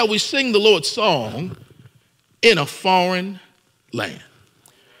shall we sing the Lord's song in a foreign land?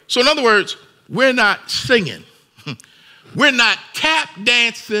 So in other words, we're not singing. We're not tap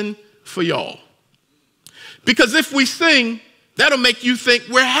dancing for y'all. Because if we sing, that'll make you think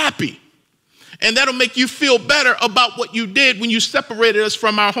we're happy. And that'll make you feel better about what you did when you separated us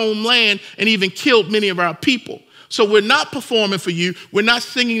from our homeland and even killed many of our people. So we're not performing for you. We're not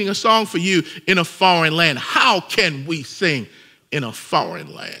singing a song for you in a foreign land. How can we sing in a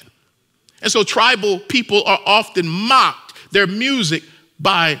foreign land? And so tribal people are often mocked, their music,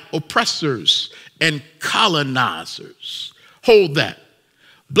 by oppressors and colonizers. Hold that.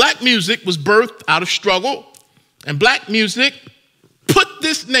 Black music was birthed out of struggle, and black music put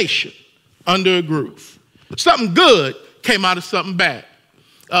this nation under a groove. Something good came out of something bad.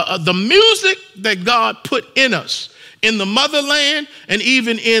 The music that God put in us in the motherland and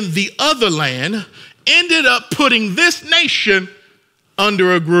even in the other land ended up putting this nation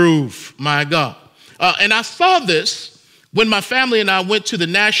under a groove, my God. And I saw this when my family and I went to the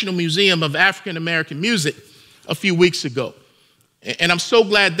National Museum of African American Music a few weeks ago. And I'm so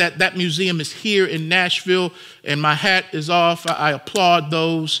glad that that museum is here in Nashville, and my hat is off. I applaud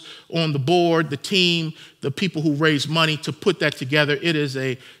those on the board, the team, the people who raise money to put that together. It is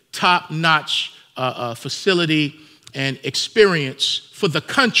a top-notch facility and experience for the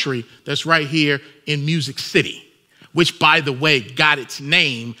country that's right here in Music City, which, by the way, got its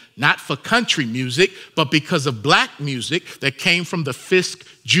name not for country music, but because of black music that came from the Fisk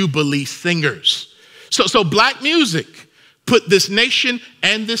Jubilee Singers. So black music put this nation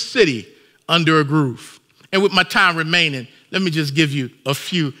and this city under a groove. And with my time remaining, let me just give you a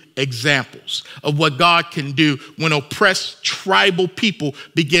few examples of what God can do when oppressed tribal people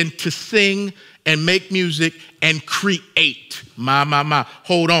begin to sing and make music and create. My.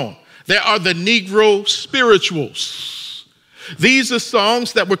 Hold on. There are the Negro spirituals. These are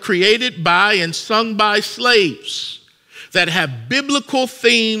songs that were created by and sung by slaves that have biblical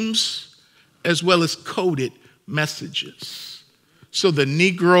themes as well as coded messages. So the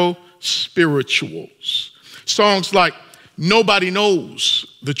Negro spirituals. Songs like Nobody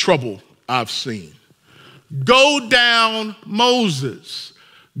Knows the Trouble I've Seen. Go down, Moses.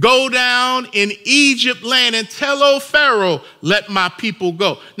 Go down in Egypt land and tell old Pharaoh, let my people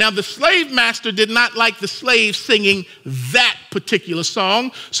go. Now, the slave master did not like the slaves singing that particular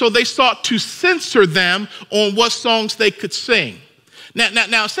song, so they sought to censor them on what songs they could sing.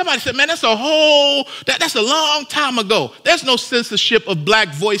 Now, somebody said, man, that's a long time ago. There's no censorship of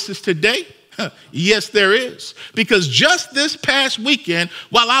black voices today. Yes, there is. Because just this past weekend,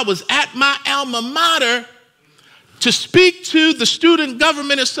 while I was at my alma mater to speak to the Student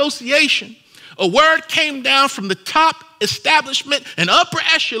Government Association, a word came down from the top establishment and upper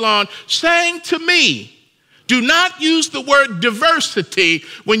echelon saying to me, do not use the word diversity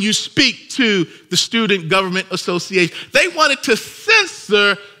when you speak to the Student Government Association. They wanted to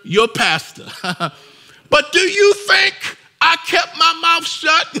censor your pastor. But do you think I kept my mouth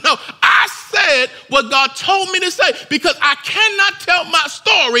shut? No, I said what God told me to say, because I cannot tell my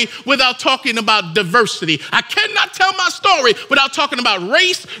story without talking about diversity. I cannot tell my story without talking about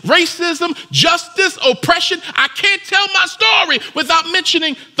race, racism, justice, oppression. I can't tell my story without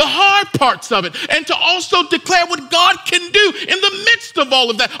mentioning the hard parts of it, and to also declare what God can do in the midst of all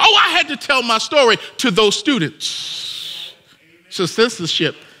of that. Oh, I had to tell my story to those students. So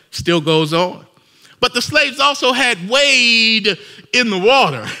censorship still goes on. But the slaves also had wade in the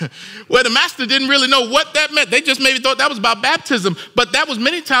water, where the master didn't really know what that meant. They just maybe thought that was about baptism. But that was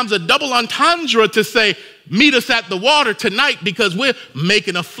many times a double entendre to say, meet us at the water tonight because we're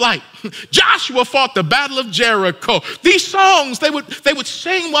making a flight. Joshua fought the battle of Jericho. These songs, they would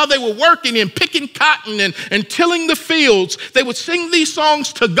sing while they were working and picking cotton and tilling the fields. They would sing these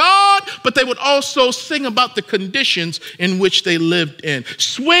songs to God, but they would also sing about the conditions in which they lived in.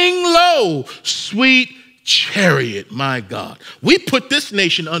 Swing low, sweet chariot, my God. We put this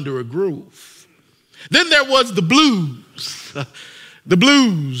nation under a groove. Then there was the blues. The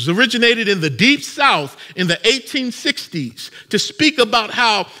blues originated in the Deep South in the 1860s to speak about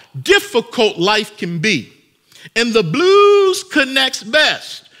how difficult life can be. And the blues connects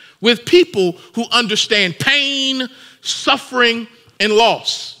best with people who understand pain, suffering, and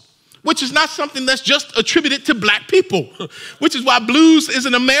loss, which is not something that's just attributed to black people, which is why blues is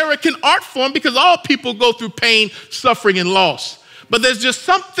an American art form, because all people go through pain, suffering, and loss. But there's just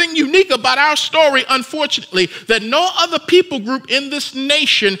something unique about our story, unfortunately, that no other people group in this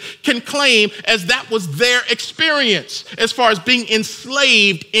nation can claim as that was their experience as far as being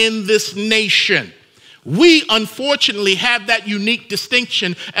enslaved in this nation. We, unfortunately, have that unique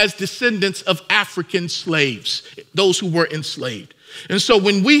distinction as descendants of African slaves, those who were enslaved. And so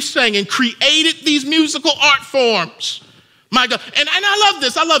when we sang and created these musical art forms, my God, and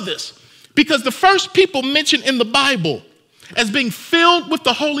I love this, because the first people mentioned in the Bible as being filled with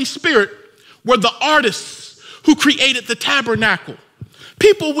the Holy Spirit were the artists who created the tabernacle.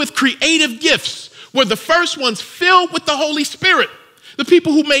 People with creative gifts were the first ones filled with the Holy Spirit. The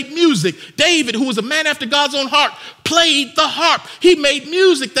people who made music. David, who was a man after God's own heart, played the harp. He made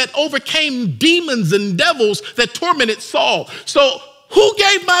music that overcame demons and devils that tormented Saul. So who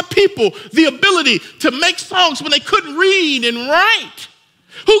gave my people the ability to make songs when they couldn't read and write?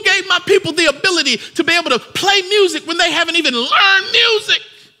 Who gave my people the ability to be able to play music when they haven't even learned music?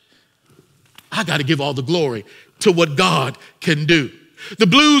 I got to give all the glory to what God can do. The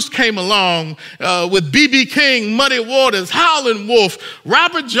blues came along with B.B. King, Muddy Waters, Howlin' Wolf,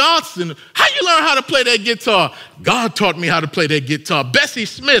 Robert Johnson. How you learn how to play that guitar? God taught me how to play that guitar. Bessie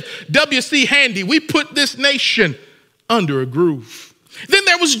Smith, W.C. Handy. We put this nation under a groove. Then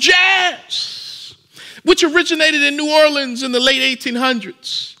there was jazz, which originated in New Orleans in the late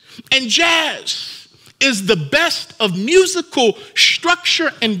 1800s. And jazz is the best of musical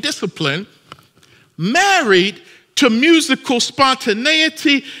structure and discipline married to musical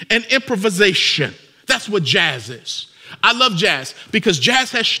spontaneity and improvisation. That's what jazz is. I love jazz because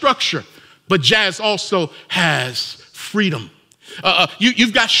jazz has structure, but jazz also has freedom.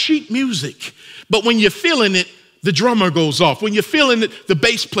 You've got sheet music, but when you're feeling it, the drummer goes off. When you're feeling it, the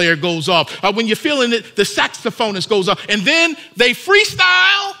bass player goes off. When you're feeling it, the saxophonist goes off. And then they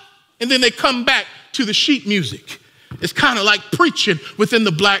freestyle, and then they come back to the sheet music. It's kind of like preaching within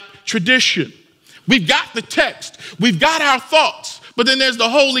the black tradition. We've got the text. We've got our thoughts. But then there's the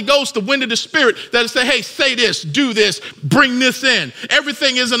Holy Ghost, the wind of the Spirit, that'll say, hey, say this, do this, bring this in.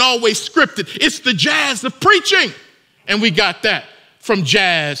 Everything isn't always scripted. It's the jazz of preaching. And we got that from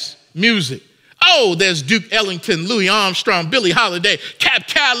jazz music. Oh, there's Duke Ellington, Louis Armstrong, Billie Holiday, Cab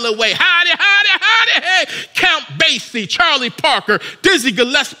Calloway, hey, Count Basie, Charlie Parker, Dizzy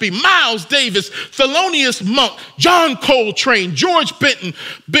Gillespie, Miles Davis, Thelonious Monk, John Coltrane, George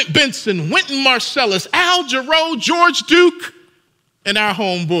Benson, Wynton Marsalis, Al Jarreau, George Duke, and our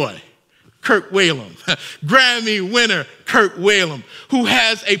homeboy, Kirk Whalum, Grammy winner Kirk Whalum, who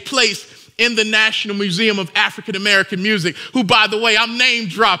has a place in the National Museum of African American Music, who, by the way, I'm name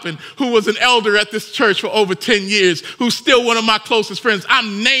dropping, who was an elder at this church for over 10 years, who's still one of my closest friends.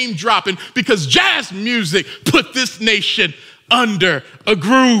 I'm name dropping because jazz music put this nation under a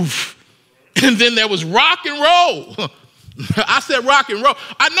groove. And then there was rock and roll. I said rock and roll.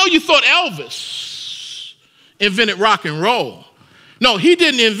 I know you thought Elvis invented rock and roll. No, he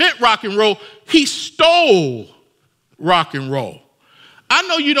didn't invent rock and roll. He stole rock and roll. I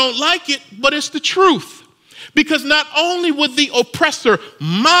know you don't like it, but it's the truth. Because not only would the oppressor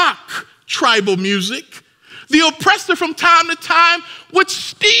mock tribal music, the oppressor from time to time would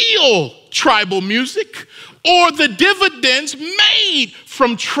steal tribal music or the dividends made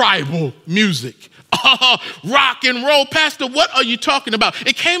from tribal music. Rock and roll, Pastor, what are you talking about?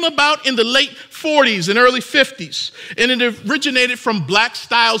 It came about in the late 40s and early 50s, and it originated from black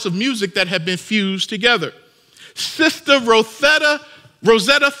styles of music that had been fused together. Sister Rosetta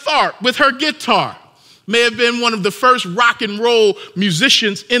Tharpe, with her guitar, may have been one of the first rock and roll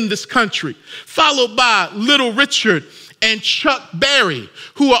musicians in this country, followed by Little Richard and Chuck Berry,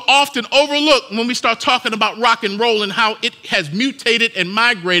 who are often overlooked when we start talking about rock and roll and how it has mutated and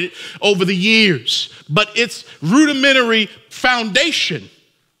migrated over the years. But its rudimentary foundation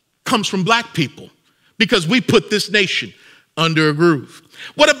comes from black people because we put this nation under a groove.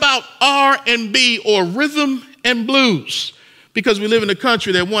 What about R&B or rhythm and blues? Because we live in a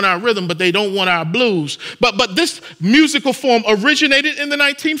country that want our rhythm, but they don't want our blues. But this musical form originated in the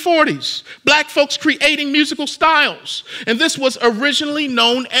 1940s. Black folks creating musical styles. And this was originally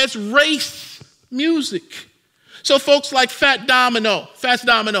known as race music. So folks like Fats Domino,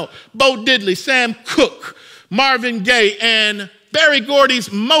 Bo Diddley, Sam Cooke, Marvin Gaye, and Berry Gordy's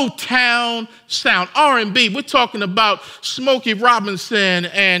Motown sound, R&B. We're talking about Smokey Robinson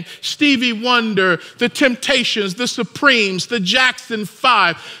and Stevie Wonder, the Temptations, the Supremes, the Jackson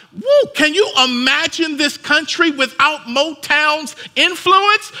 5. Woo, can you imagine this country without Motown's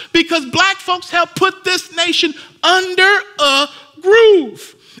influence? Because black folks helped put this nation under a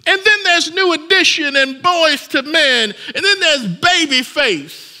groove. And then there's New Edition and Boys to Men. And then there's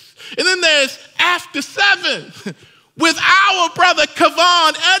Babyface. And then there's After 7. With our brother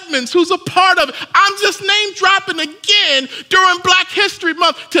Kavon Edmonds, who's a part of it. I'm just name dropping again during Black History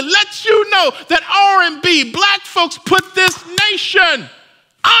Month to let you know that R&B, black folks put this nation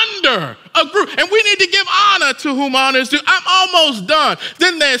under a group. And we need to give honor to whom honor is due. I'm almost done.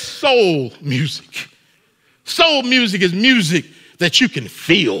 Then there's soul music. Soul music is music that you can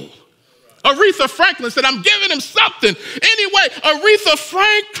feel. Aretha Franklin said, I'm giving him something. Anyway, Aretha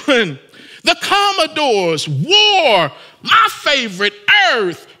Franklin, the Commodores, War, my favorite,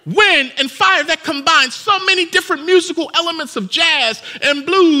 Earth, Wind, and Fire, that combines so many different musical elements of jazz and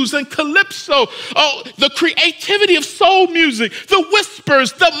blues and calypso. Oh, the creativity of soul music, the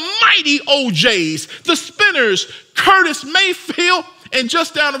Whispers, the mighty OJs, the Spinners, Curtis Mayfield, and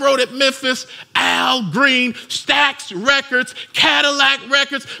just down the road at Memphis, Al Green, Stax Records, Cadillac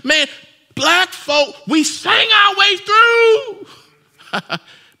Records. Man, black folk, we sang our way through.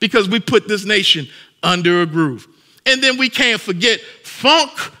 Because we put this nation under a groove. And then we can't forget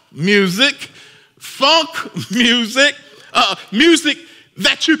funk music, music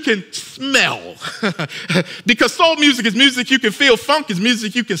that you can smell. Because soul music is music you can feel, funk is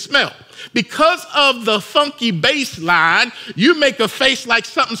music you can smell. Because of the funky bass line, you make a face like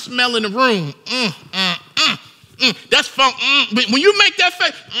something smell in the room. That's funk. When you make that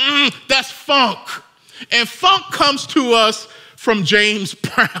face, that's funk. And funk comes to us from James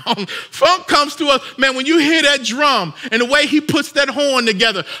Brown. Funk comes to us, man, when you hear that drum and the way he puts that horn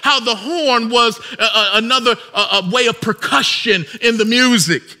together, how the horn was another way of percussion in the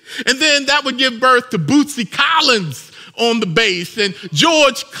music. And then that would give birth to Bootsy Collins on the bass and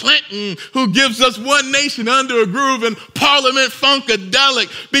George Clinton, who gives us One Nation Under a Groove and Parliament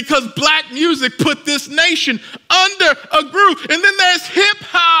Funkadelic, because black music put this nation under a groove. And then there's hip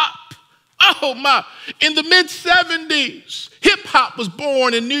hop. Oh my, in the mid-70s, hip-hop was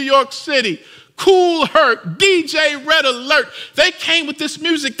born in New York City. Kool Herc, DJ Red Alert, they came with this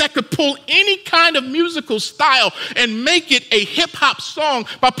music that could pull any kind of musical style and make it a hip-hop song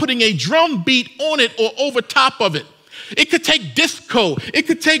by putting a drum beat on it or over top of it. It could take disco, it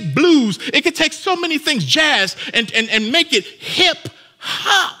could take blues, it could take so many things, jazz, and make it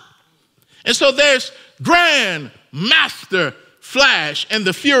hip-hop. And so there's Grand Master Flash and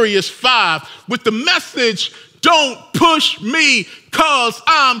the Furious Five with the message, don't push me cause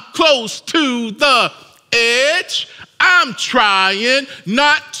I'm close to the edge. I'm trying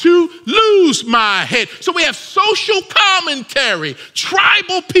not to lose my head. So we have social commentary,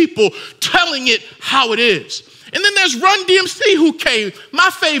 tribal people telling it how it is. And then there's Run DMC, who came, my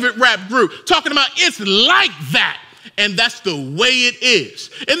favorite rap group, talking about it's like that. And that's the way it is.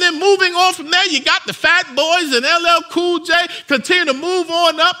 And then moving on from there, you got the Fat Boys and LL Cool J. Continue to move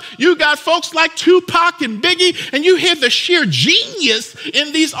on up. You got folks like Tupac and Biggie, and you hear the sheer genius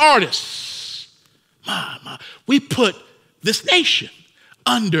in these artists. We put this nation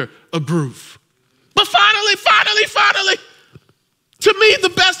under a groove. But finally, to me,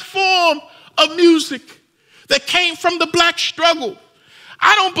 the best form of music that came from the black struggle,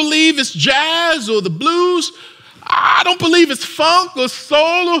 I don't believe it's jazz or the blues. I don't believe it's funk or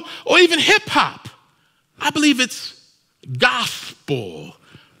soul or even hip hop. I believe it's gospel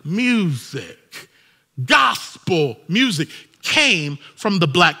music. Gospel music came from the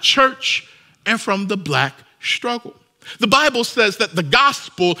black church and from the black struggle. The Bible says that the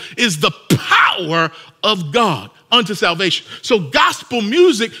gospel is the power of God unto salvation. So gospel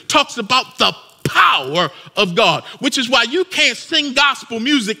music talks about the power of God, which is why you can't sing gospel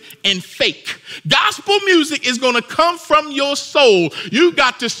music and fake. Gospel music is going to come from your soul. You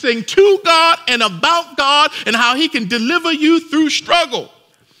got to sing to God and about God and how he can deliver you through struggle.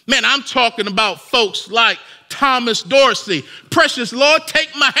 Man, I'm talking about folks like Thomas Dorsey. Precious Lord,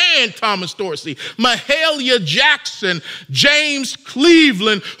 take my hand, Thomas Dorsey. Mahalia Jackson, James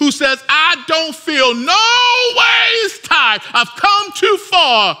Cleveland, who says, I don't feel no ways tired. I've come too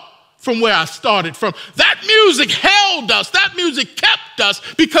far from where I started from. That music held us. That music kept us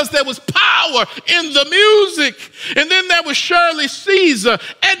because there was power in the music. And then there was Shirley Caesar,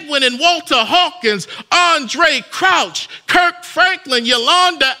 Edwin and Walter Hawkins, Andre Crouch, Kirk Franklin,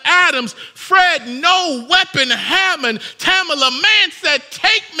 Yolanda Adams, Fred No Weapon Hammond, Tamala Mann said,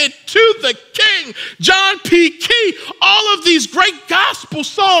 take me to the King, John P. Key, all of these great gospel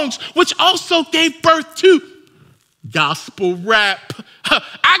songs, which also gave birth to gospel rap.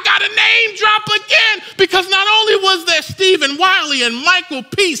 I got a name drop again because not only was there Stephen Wiley and Michael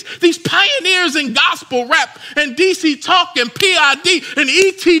Peace, these pioneers in gospel rap, and DC Talk and PID and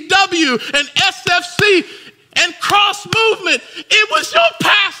ETW and SFC and Cross Movement. It was your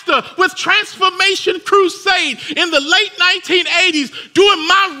pastor with Transformation Crusade in the late 1980s doing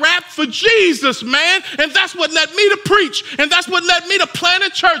my rap for Jesus, man. And that's what led me to preach. And that's what led me to plant a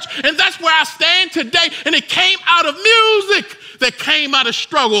church. And that's where I stand today. And it came out of music, that came out of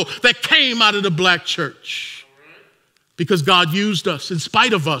struggle, that came out of the black church. Because God used us, in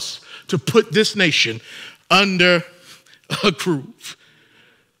spite of us, to put this nation under a groove.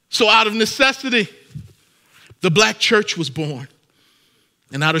 So out of necessity, the black church was born.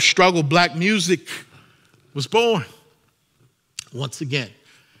 And out of struggle, black music was born. Once again,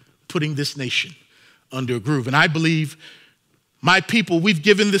 putting this nation under a groove. And I believe, my people, we've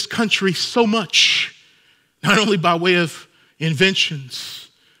given this country so much, not only by way of inventions,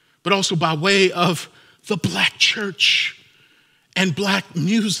 but also by way of the black church and black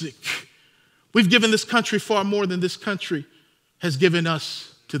music. We've given this country far more than this country has given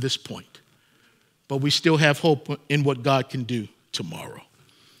us to this point. But we still have hope in what God can do tomorrow.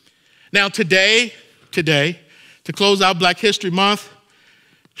 Now today, to close out Black History Month,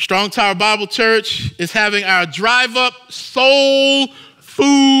 Strong Tower Bible Church is having our drive-up soul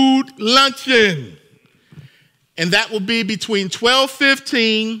food luncheon. And that will be between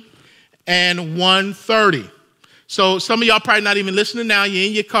 12:15 and 1:30. So some of y'all probably not even listening now. You're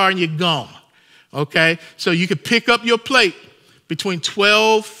in your car and you're gone. Okay? So you can pick up your plate between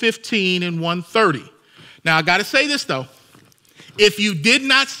 12:15 and 1:30. Now, I got to say this, though. If you did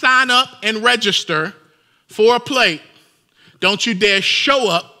not sign up and register for a plate, don't you dare show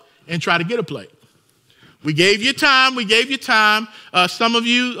up and try to get a plate. We gave you time. Some of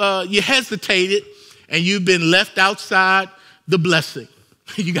you, you hesitated, and you've been left outside the blessing.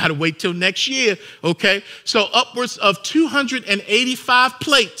 You got to wait till next year, okay? So upwards of 285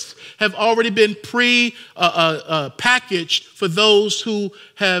 plates have already been packaged for those who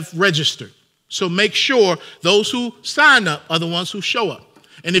have registered. So make sure those who sign up are the ones who show up.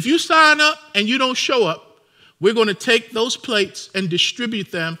 And if you sign up and you don't show up, we're going to take those plates and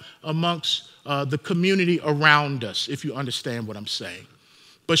distribute them amongst the community around us, if you understand what I'm saying.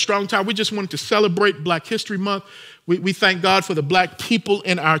 But Strong Tower, we just wanted to celebrate Black History Month. We thank God for the black people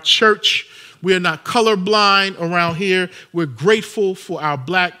in our church. We are not colorblind around here. We're grateful for our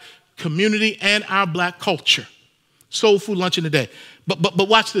black community and our black culture. Soul food luncheon today. But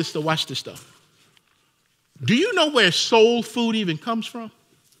watch this, though. Watch this, though. Do you know where soul food even comes from?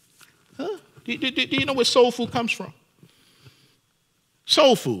 Huh? Do you know where soul food comes from?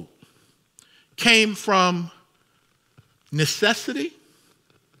 Soul food came from necessity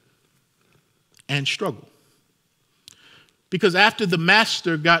and struggle. Because after the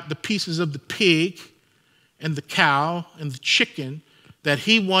master got the pieces of the pig and the cow and the chicken that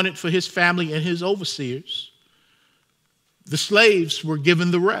he wanted for his family and his overseers, the slaves were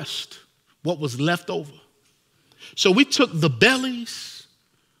given the rest, what was left over. So we took the bellies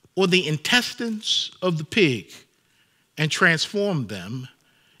or the intestines of the pig and transformed them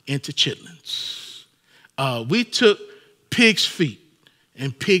into chitlins. We took pig's feet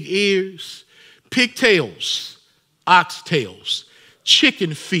and pig ears, pigtails, oxtails,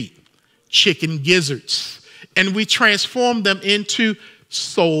 chicken feet, chicken gizzards, and we transformed them into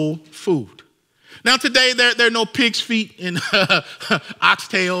soul food. Now today, there are no pig's feet and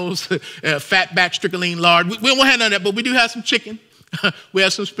oxtails, fatback strickling lard. We don't have none of that, but we do have some chicken. We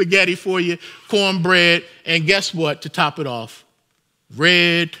have some spaghetti for you, cornbread, and guess what, to top it off?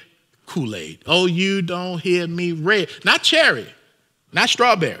 Red Kool-Aid. Oh, you don't hear me, red. Not cherry, not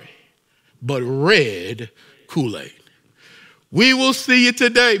strawberry, but red Kool-Aid. We will see you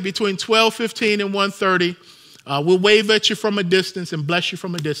today between 12:15 and 1:30. We'll wave at you from a distance and bless you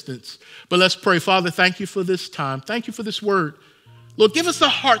from a distance. But let's pray. Father, thank you for this time. Thank you for this word. Lord, give us a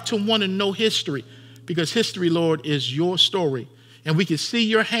heart to want to know history, because history, Lord, is your story. And we can see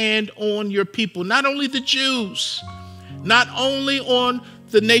your hand on your people, not only the Jews, not only on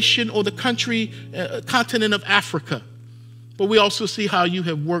the nation or the country, continent of Africa, but we also see how you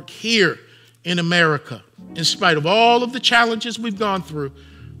have worked here in America. In spite of all of the challenges we've gone through,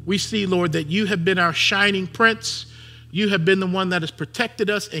 we see, Lord, that you have been our shining prince. You have been the one that has protected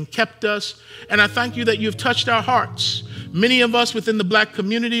us and kept us. And I thank you that you've touched our hearts. Many of us within the Black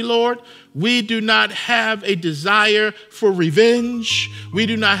community, Lord, we do not have a desire for revenge. We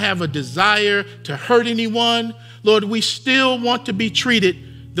do not have a desire to hurt anyone. Lord, we still want to be treated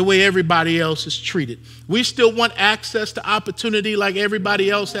the way everybody else is treated. We still want access to opportunity like everybody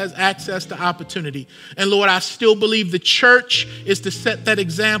else has access to opportunity. And Lord, I still believe the church is to set that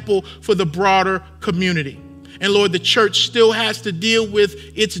example for the broader community. And Lord, the church still has to deal with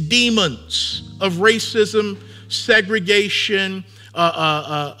its demons of racism, segregation,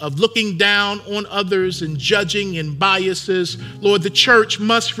 of looking down on others and judging and biases. Lord, the church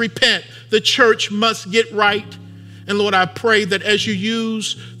must repent. The church must get right. And Lord, I pray that as you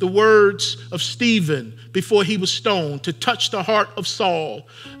use the words of Stephen before he was stoned to touch the heart of Saul,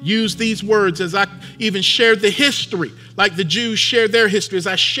 use these words as I even shared the history, like the Jews shared their history, as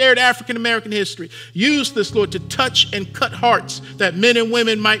I shared African-American history. Use this, Lord, to touch and cut hearts that men and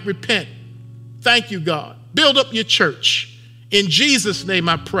women might repent. Thank you, God. Build up your church. In Jesus' name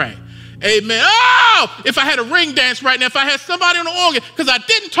I pray. Amen. Oh, if I had a ring dance right now, if I had somebody on the organ, because I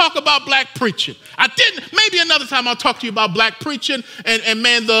didn't talk about black preaching. I didn't. Maybe another time I'll talk to you about black preaching and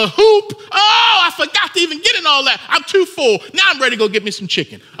man, the hoop. Oh, I forgot to even get in all that. I'm too full. Now I'm ready to go get me some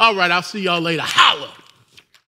chicken. All right, I'll see y'all later. Holla.